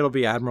don't think it'll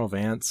be Admiral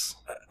Vance.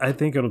 I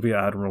think it'll be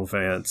Admiral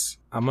Vance.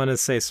 I'm gonna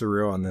say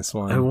Saru on this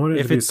one. I want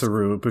it to be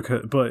Saru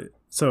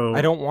So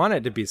I don't want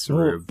it to be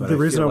Saru. Well, but the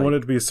reason I like... wanted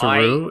it to be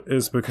Saru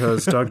is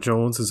because Doug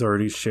Jones has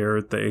already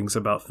shared things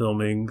about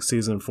filming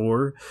season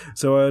 4,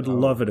 so I'd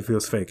love it if he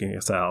was faking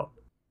us out.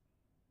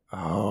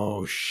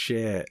 Oh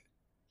shit!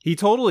 He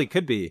totally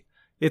could be.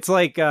 It's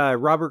like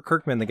Robert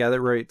Kirkman, the guy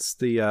that writes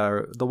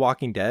the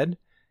Walking Dead.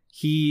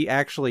 He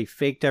actually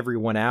faked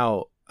everyone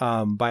out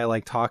by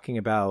like talking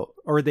about,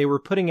 or they were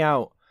putting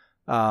out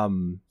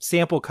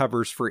sample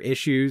covers for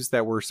issues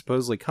that were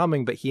supposedly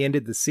coming, but he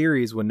ended the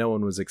series when no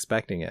one was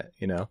expecting it,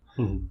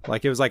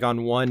 like it was like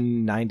on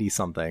 190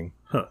 something.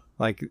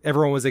 Like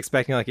everyone was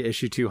expecting like an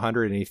issue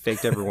 200 and he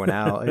faked everyone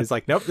out. He's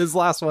like, nope, this is the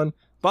last one,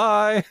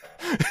 bye.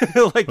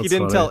 Like he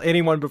didn't tell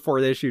anyone before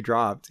the issue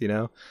dropped,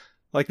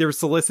 like there were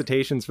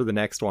solicitations for the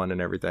next one and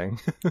everything.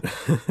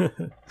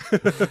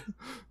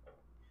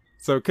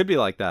 So it could be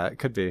like that. It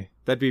could be.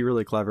 That'd be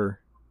really clever.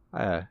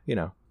 I'd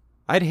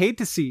hate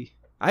to see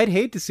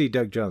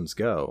Doug Jones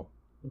go,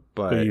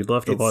 but you'd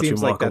love to watch him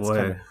walk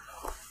away.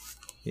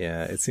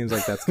 Yeah, it seems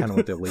like that's kind of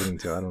what they're leading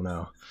to. I don't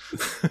know.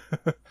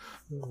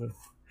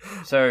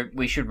 So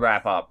we should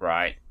wrap up,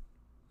 right?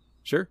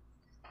 Sure,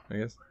 I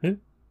guess. Yeah.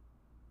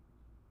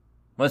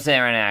 Was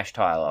there an Ash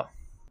Tyler?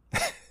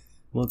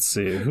 Let's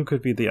see, who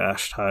could be the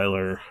Ash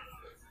Tyler?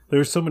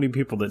 There's so many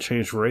people that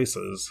changed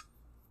races.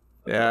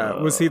 Yeah,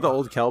 was he the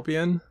old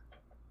Kelpian?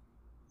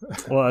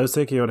 Well, I was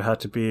thinking it would have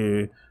to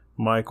be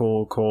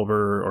Michael,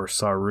 Culber, or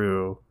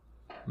Saru.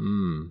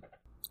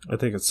 I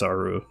think it's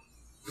Saru.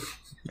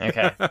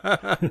 Okay.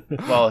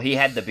 Well, he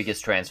had the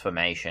biggest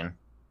transformation.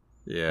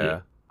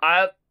 Yeah.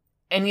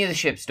 Any of the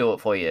ships do it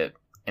for you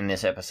in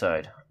this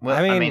episode. Well,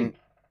 I mean,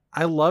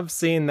 I love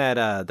seeing that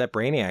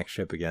Brainiac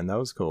ship again. That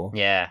was cool.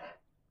 Yeah.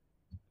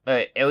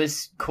 It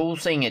was cool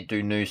seeing it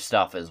do new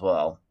stuff as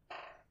well.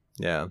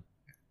 Yeah.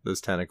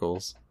 Those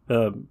tentacles.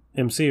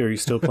 MC, are you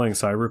still playing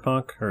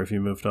Cyberpunk, or have you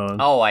moved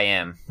on? Oh, I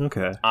am.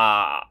 Okay.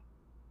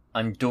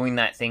 I'm doing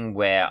that thing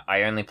where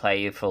I only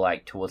play for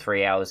like 2 or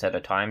 3 hours at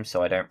a time,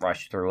 so I don't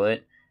rush through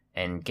it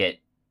and get,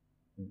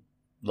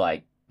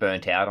 like,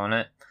 burnt out on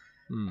it.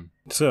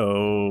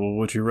 So,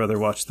 would you rather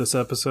watch this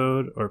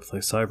episode or play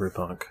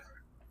Cyberpunk?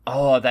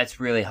 Oh, that's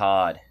really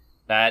hard.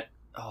 Nah,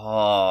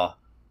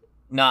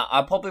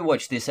 I'll probably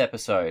watch this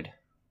episode.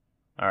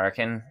 I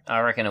reckon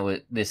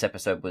this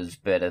episode was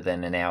better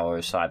than an hour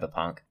of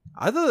Cyberpunk.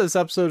 I thought this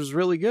episode was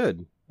really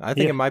good. I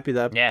think it might be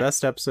the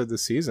best episode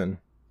this season.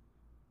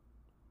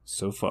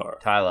 So far.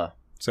 Tyler.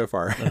 So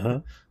far.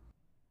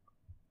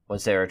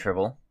 Was there a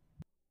Tribble?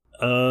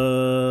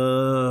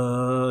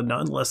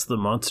 Not unless the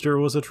monster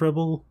was a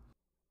Tribble.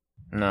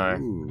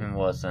 No, it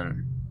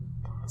wasn't.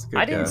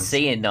 I didn't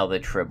see another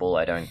Tribble,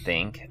 I don't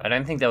think. I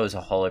don't think there was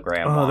a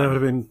hologram one. That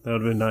would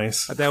have been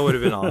nice. That would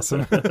have been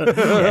awesome.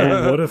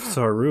 Well, what if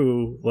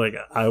Saru, like,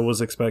 I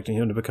was expecting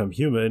him to become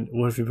human,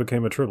 what if he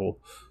became a Tribble?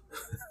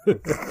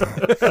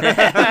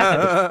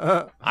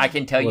 I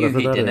can tell you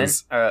he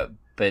didn't,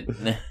 but...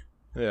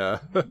 Yeah.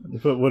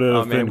 But would it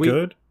have been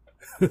good?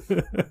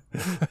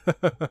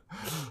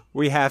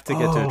 We have to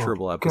get to a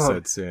Tribble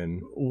episode soon.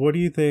 What do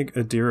you think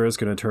Adira is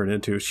going to turn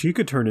into? She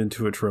could turn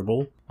into a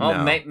Tribble. Oh,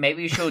 no.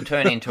 Maybe she'll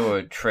turn into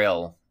a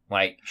Trill.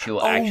 Like,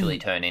 she'll actually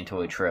turn into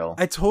a Trill.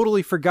 I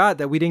totally forgot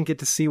that we didn't get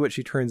to see what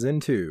she turns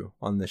into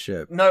on the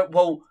ship. No,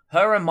 well,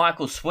 her and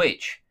Michael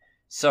switch.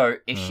 So,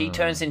 if she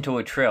turns into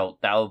a Trill,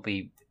 that would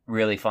be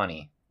really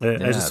funny. I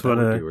just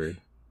want to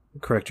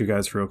correct you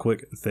guys real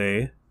quick.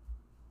 They...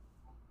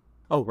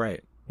 Oh,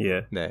 right.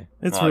 Yeah. They.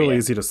 It's real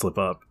easy to slip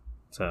up.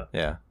 So.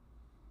 Yeah.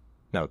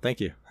 No, thank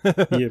you.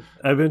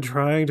 I've been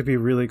trying to be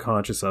really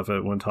conscious of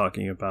it when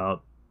talking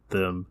about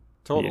them.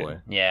 Totally.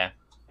 Yeah.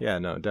 Yeah,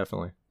 no,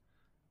 definitely.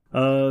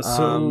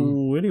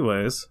 So,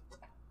 anyways.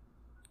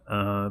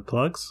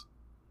 Plugs?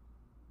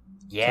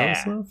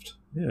 Yeah. Left?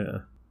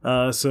 Yeah.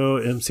 So,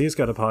 MC's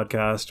got a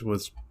podcast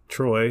with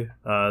Troy,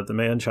 the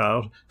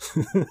man-child.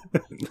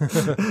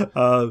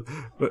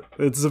 But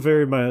it's a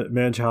very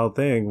man-child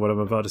thing, what I'm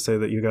about to say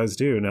that you guys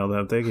do, now that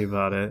I'm thinking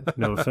about it.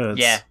 No offense.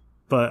 Yeah.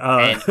 But,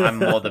 and I'm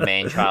more the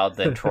man-child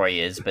than Troy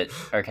is, but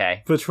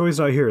okay. But Troy's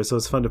not here, so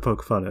it's fun to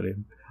poke fun at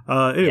him.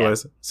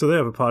 Anyways, so they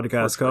have a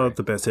podcast called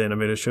The Best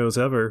Animated Shows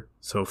Ever,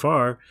 so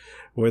far,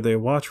 where they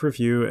watch,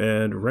 review,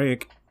 and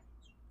rank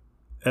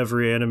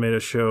every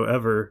animated show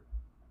ever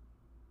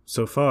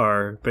so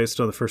far, based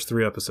on the first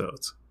 3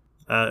 episodes.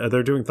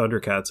 They're doing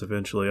Thundercats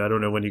eventually. I don't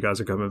know when you guys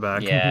are coming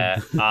back.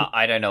 Yeah,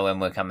 I don't know when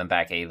we're coming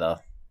back either.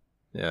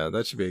 Yeah,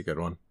 that should be a good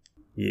one.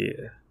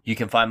 Yeah. You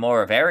can find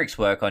more of Eric's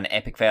work on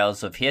Epic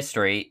Fails of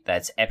History,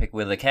 that's Epic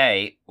with a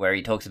K, where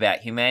he talks about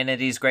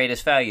humanity's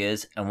greatest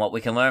failures and what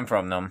we can learn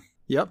from them.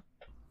 Yep.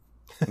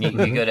 You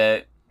got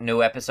a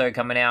new episode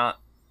coming out?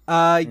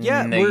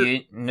 Yeah.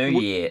 New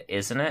year,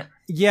 isn't it?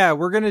 Yeah,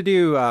 we're gonna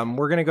do.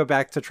 We're gonna go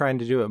back to trying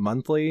to do it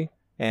monthly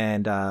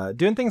and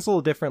doing things a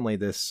little differently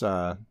this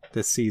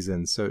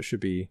season. So it should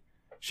be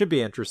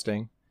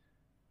interesting.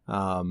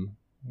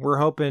 We're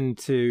hoping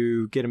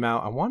to get them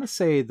out. I want to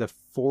say the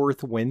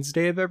 4th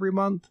Wednesday of every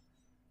month.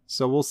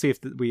 So we'll see if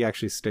we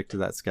actually stick to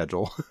that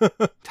schedule.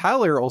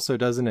 Tyler also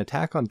does an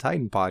Attack on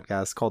Titan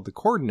podcast called The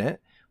Coordinate,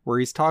 where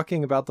he's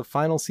talking about the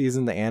final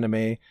season of the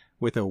anime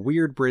with a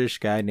weird British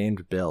guy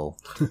named Bill.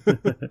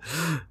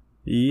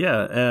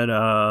 Yeah,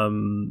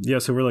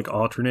 and so we're like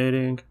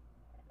alternating,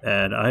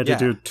 and I had to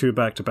do 2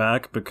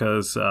 back-to-back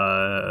because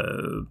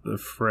the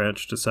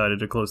French decided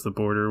to close the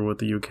border with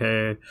the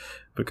UK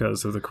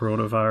because of the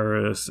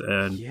coronavirus,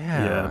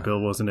 and Bill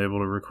wasn't able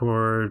to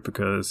record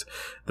because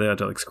they had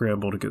to like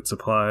scramble to get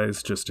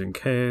supplies just in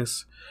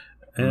case.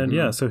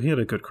 And so he had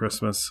a good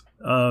Christmas.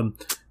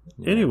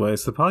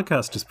 Anyways, the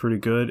podcast is pretty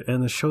good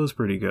and the show's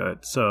pretty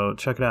good, so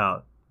check it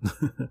out.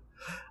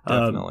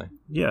 Definitely.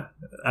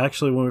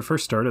 Actually, when we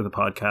first started the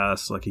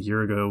podcast like a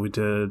year ago,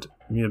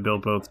 me and Bill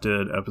both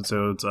did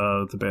episodes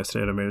of the best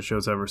animated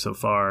shows ever so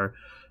far,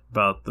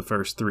 about the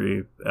first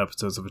 3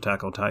 episodes of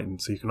Attack on Titan,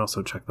 so you can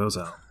also check those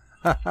out.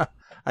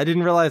 I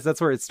didn't realize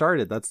that's where it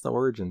started. That's the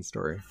origin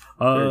story.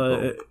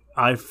 Cool.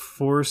 I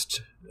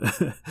forced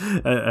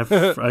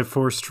I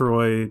forced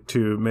Troy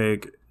to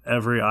make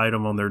every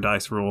item on their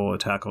dice roll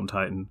Attack on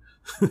Titan.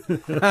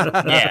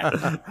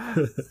 Yeah.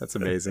 That's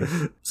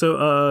amazing.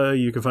 So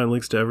you can find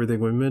links to everything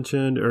we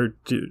mentioned, or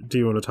do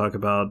you want to talk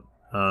about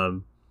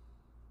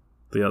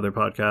the other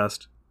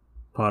podcast,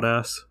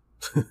 Podass?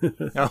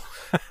 Oh.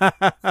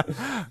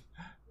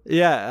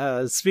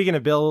 Yeah, speaking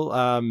of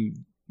Bill,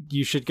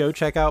 you should go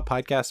check out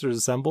Podcasters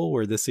Assemble,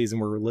 where this season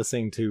we're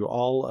listening to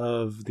all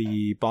of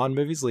the Bond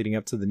movies leading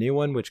up to the new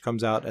one, which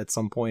comes out at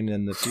some point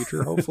in the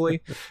future,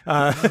 hopefully.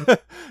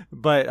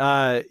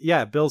 But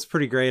yeah, Bill's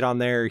pretty great on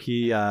there.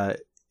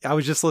 I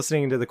was just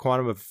listening to the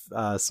Quantum of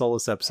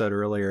Solace episode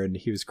earlier, and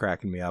he was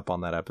cracking me up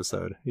on that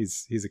episode.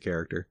 He's a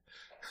character.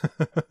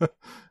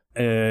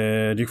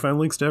 And you can find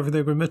links to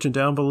everything we mentioned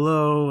down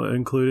below,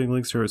 including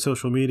links to our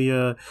social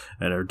media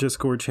and our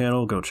Discord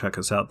channel. Go check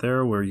us out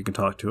there, where you can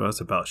talk to us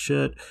about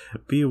shit.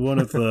 Be one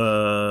of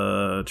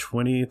the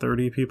 20,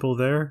 30 people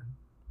there.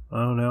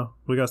 I don't know.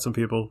 We got some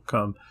people.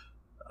 Come.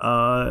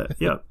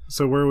 Yeah.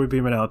 So where are we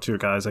beaming out to,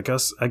 guys? I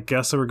guess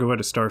we're going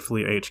to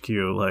Starfleet HQ.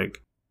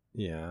 Like,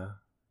 Yeah.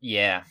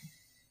 Yeah.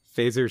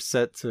 Phaser's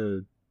set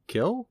to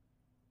kill,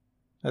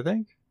 I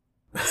think.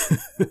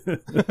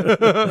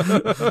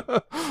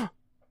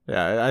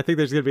 Yeah, I think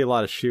there's going to be a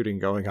lot of shooting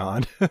going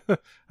on.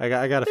 I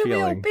got a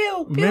feeling.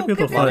 Maybe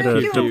they'll find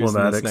a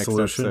diplomatic next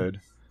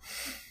solution.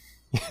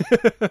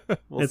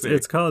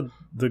 It's called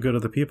the good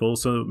of the people,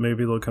 so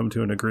maybe they'll come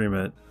to an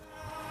agreement.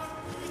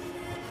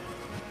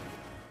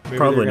 Maybe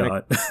Probably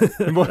not.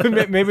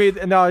 Maybe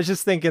no. I was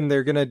just thinking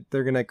they're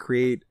gonna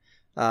create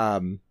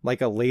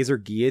like a laser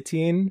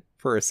guillotine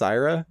for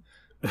Asira.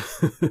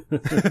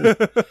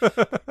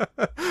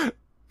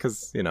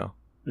 Because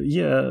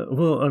Yeah,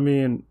 well, I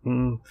mean,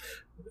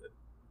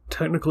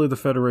 technically the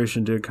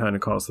Federation did kind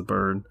of cause the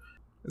burn.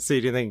 So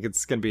do you think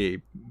it's going to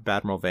be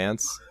Admiral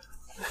Vance?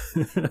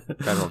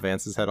 Admiral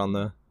Vance's head on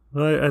the...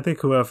 I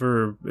think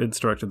whoever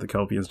instructed the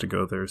Kelpians to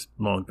go there's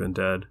long been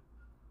dead.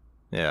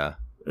 Yeah.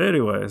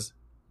 Anyways,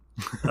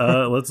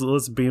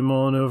 let's beam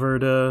on over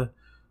to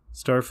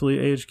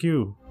Starfleet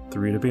HQ.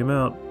 3 to beam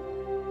out.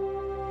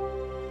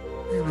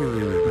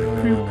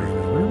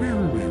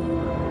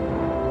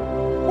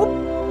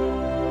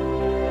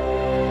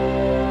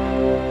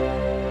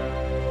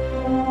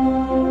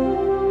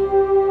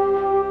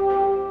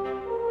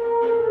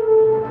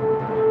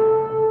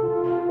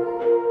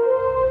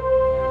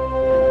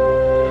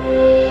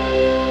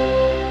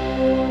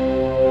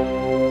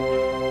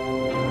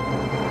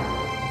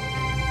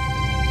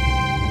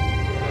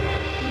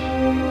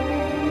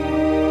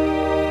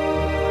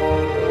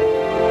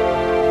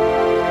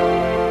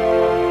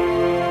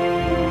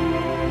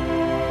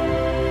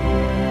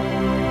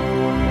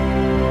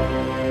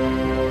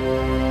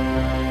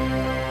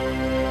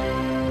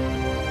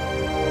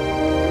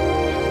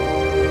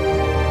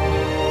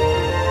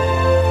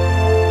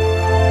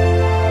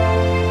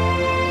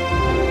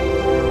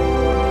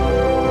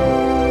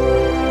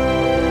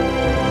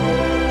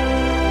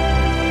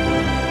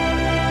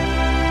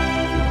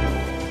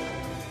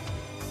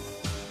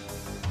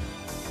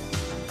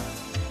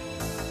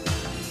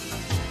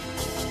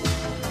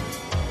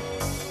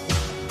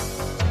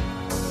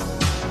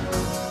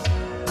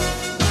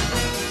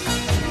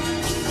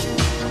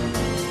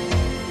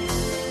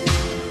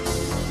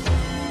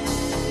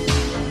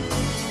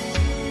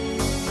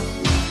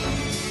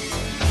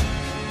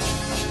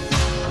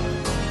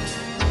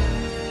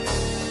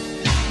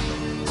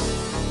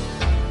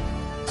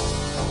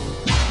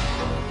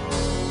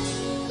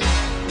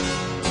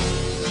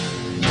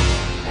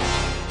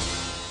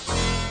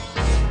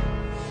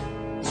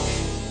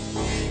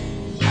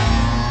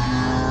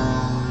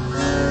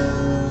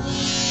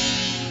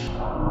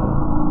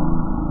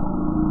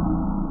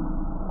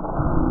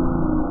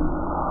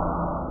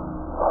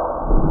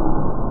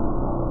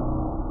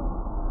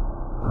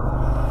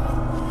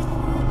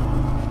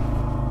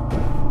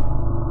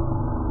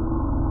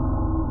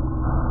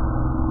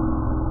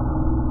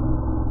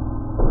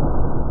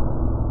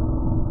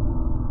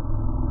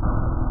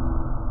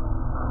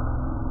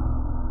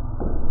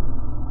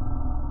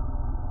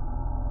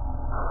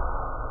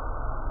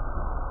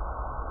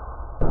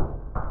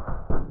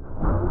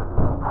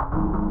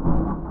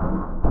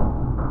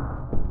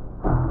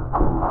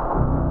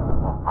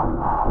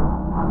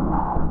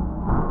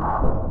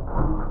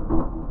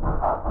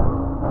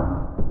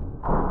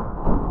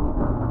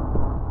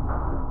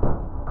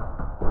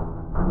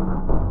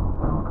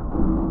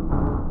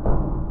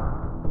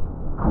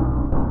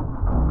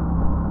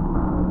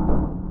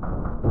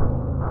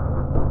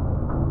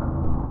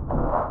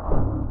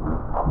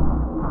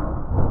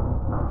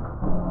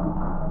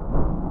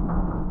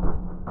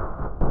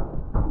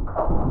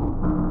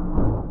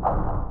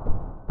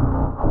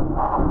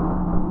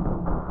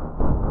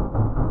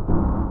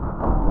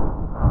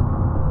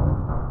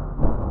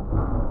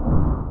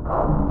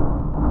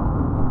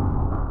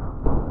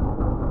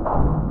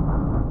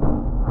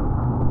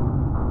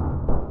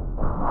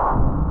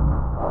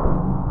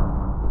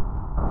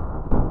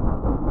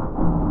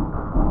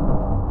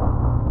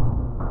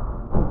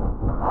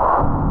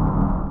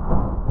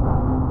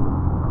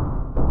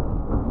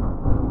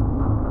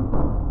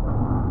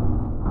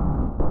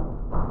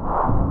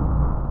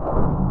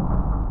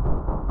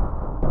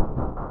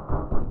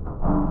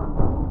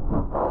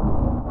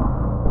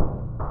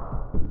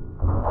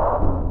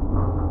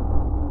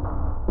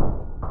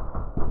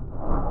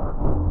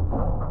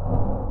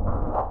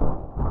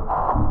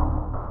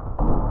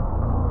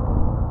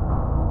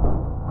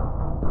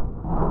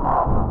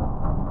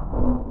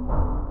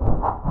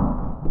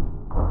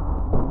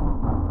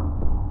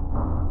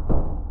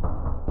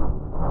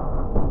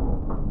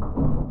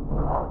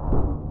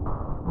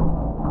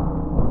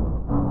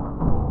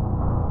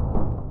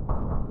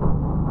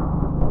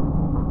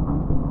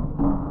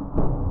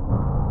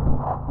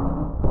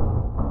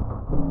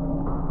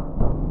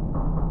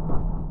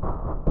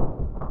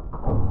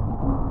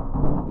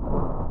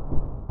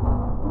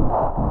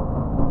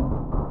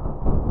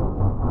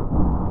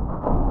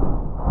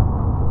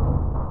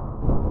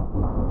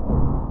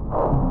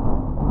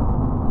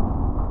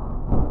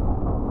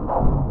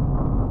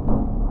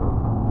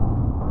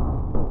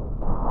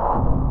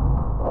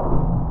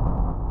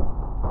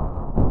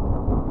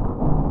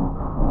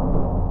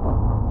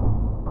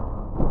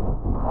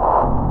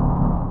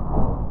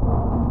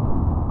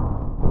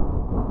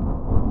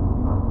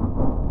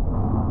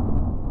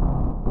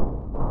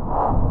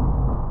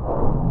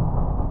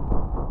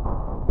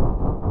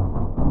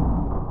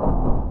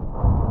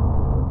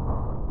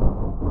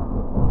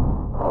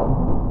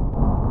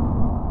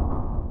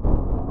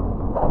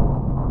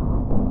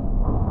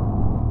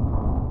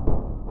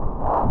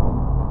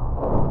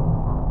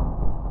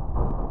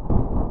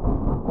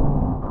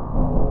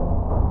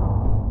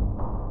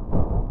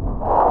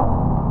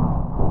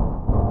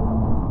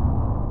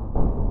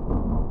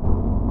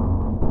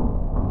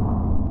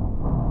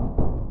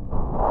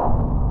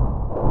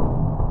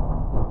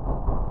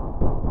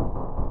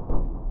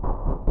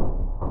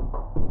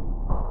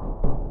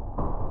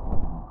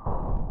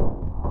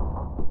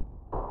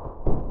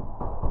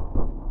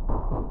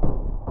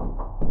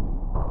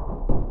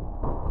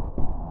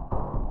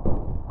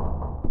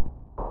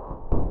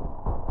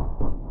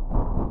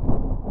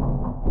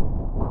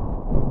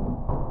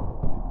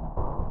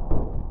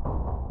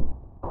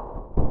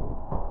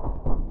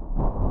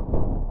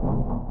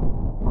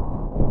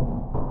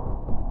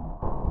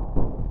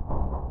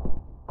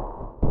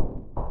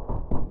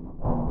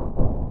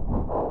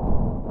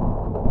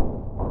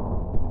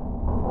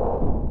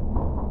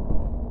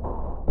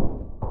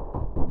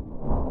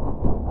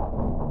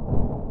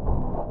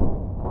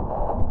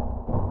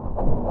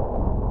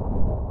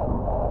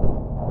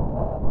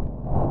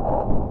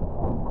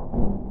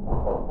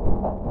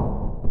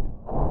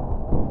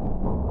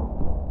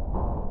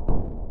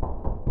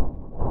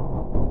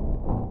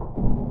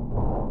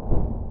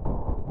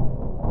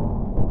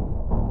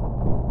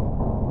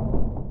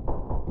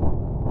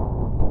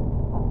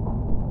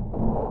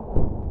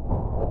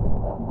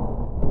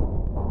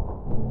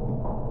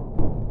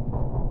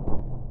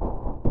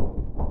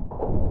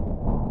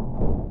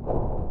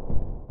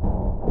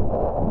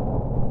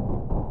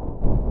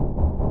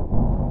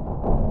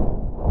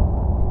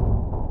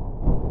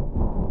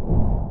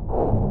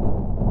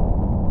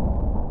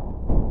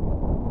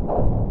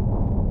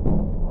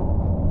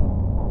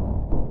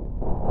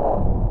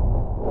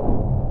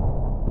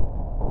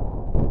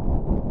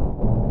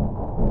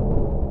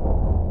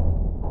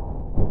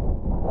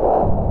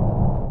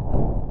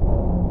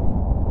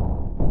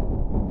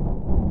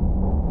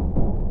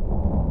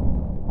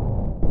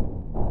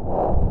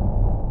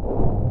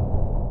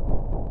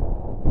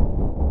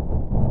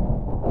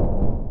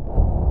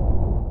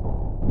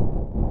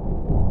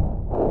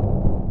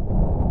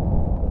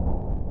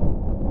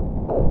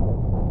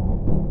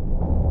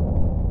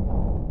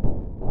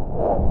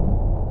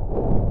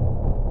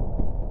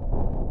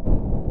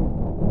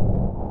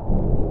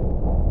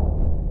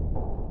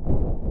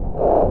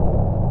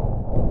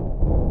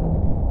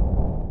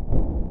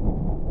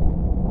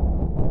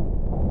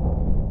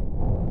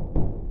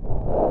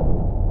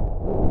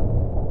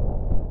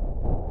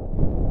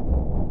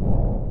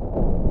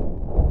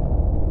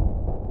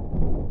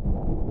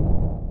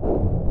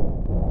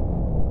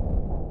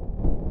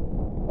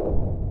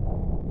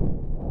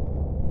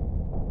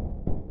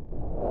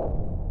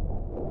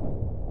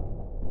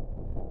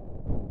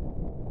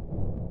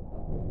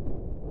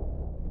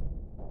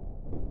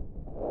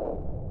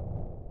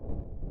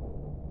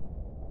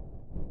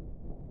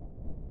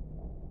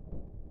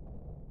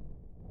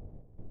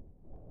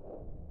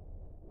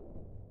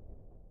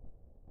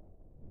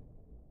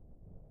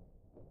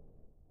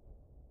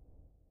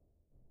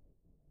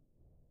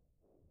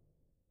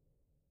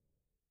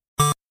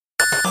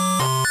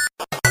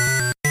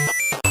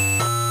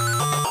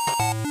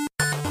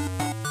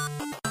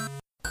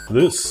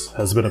 This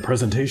has been a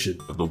presentation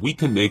of the We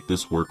Can Make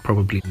This Work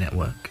Probably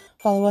Network.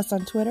 Follow us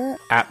on Twitter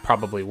at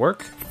Probably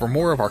Work for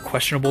more of our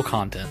questionable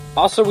content.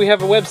 Also, we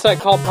have a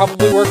website called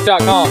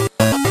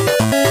probablywork.com.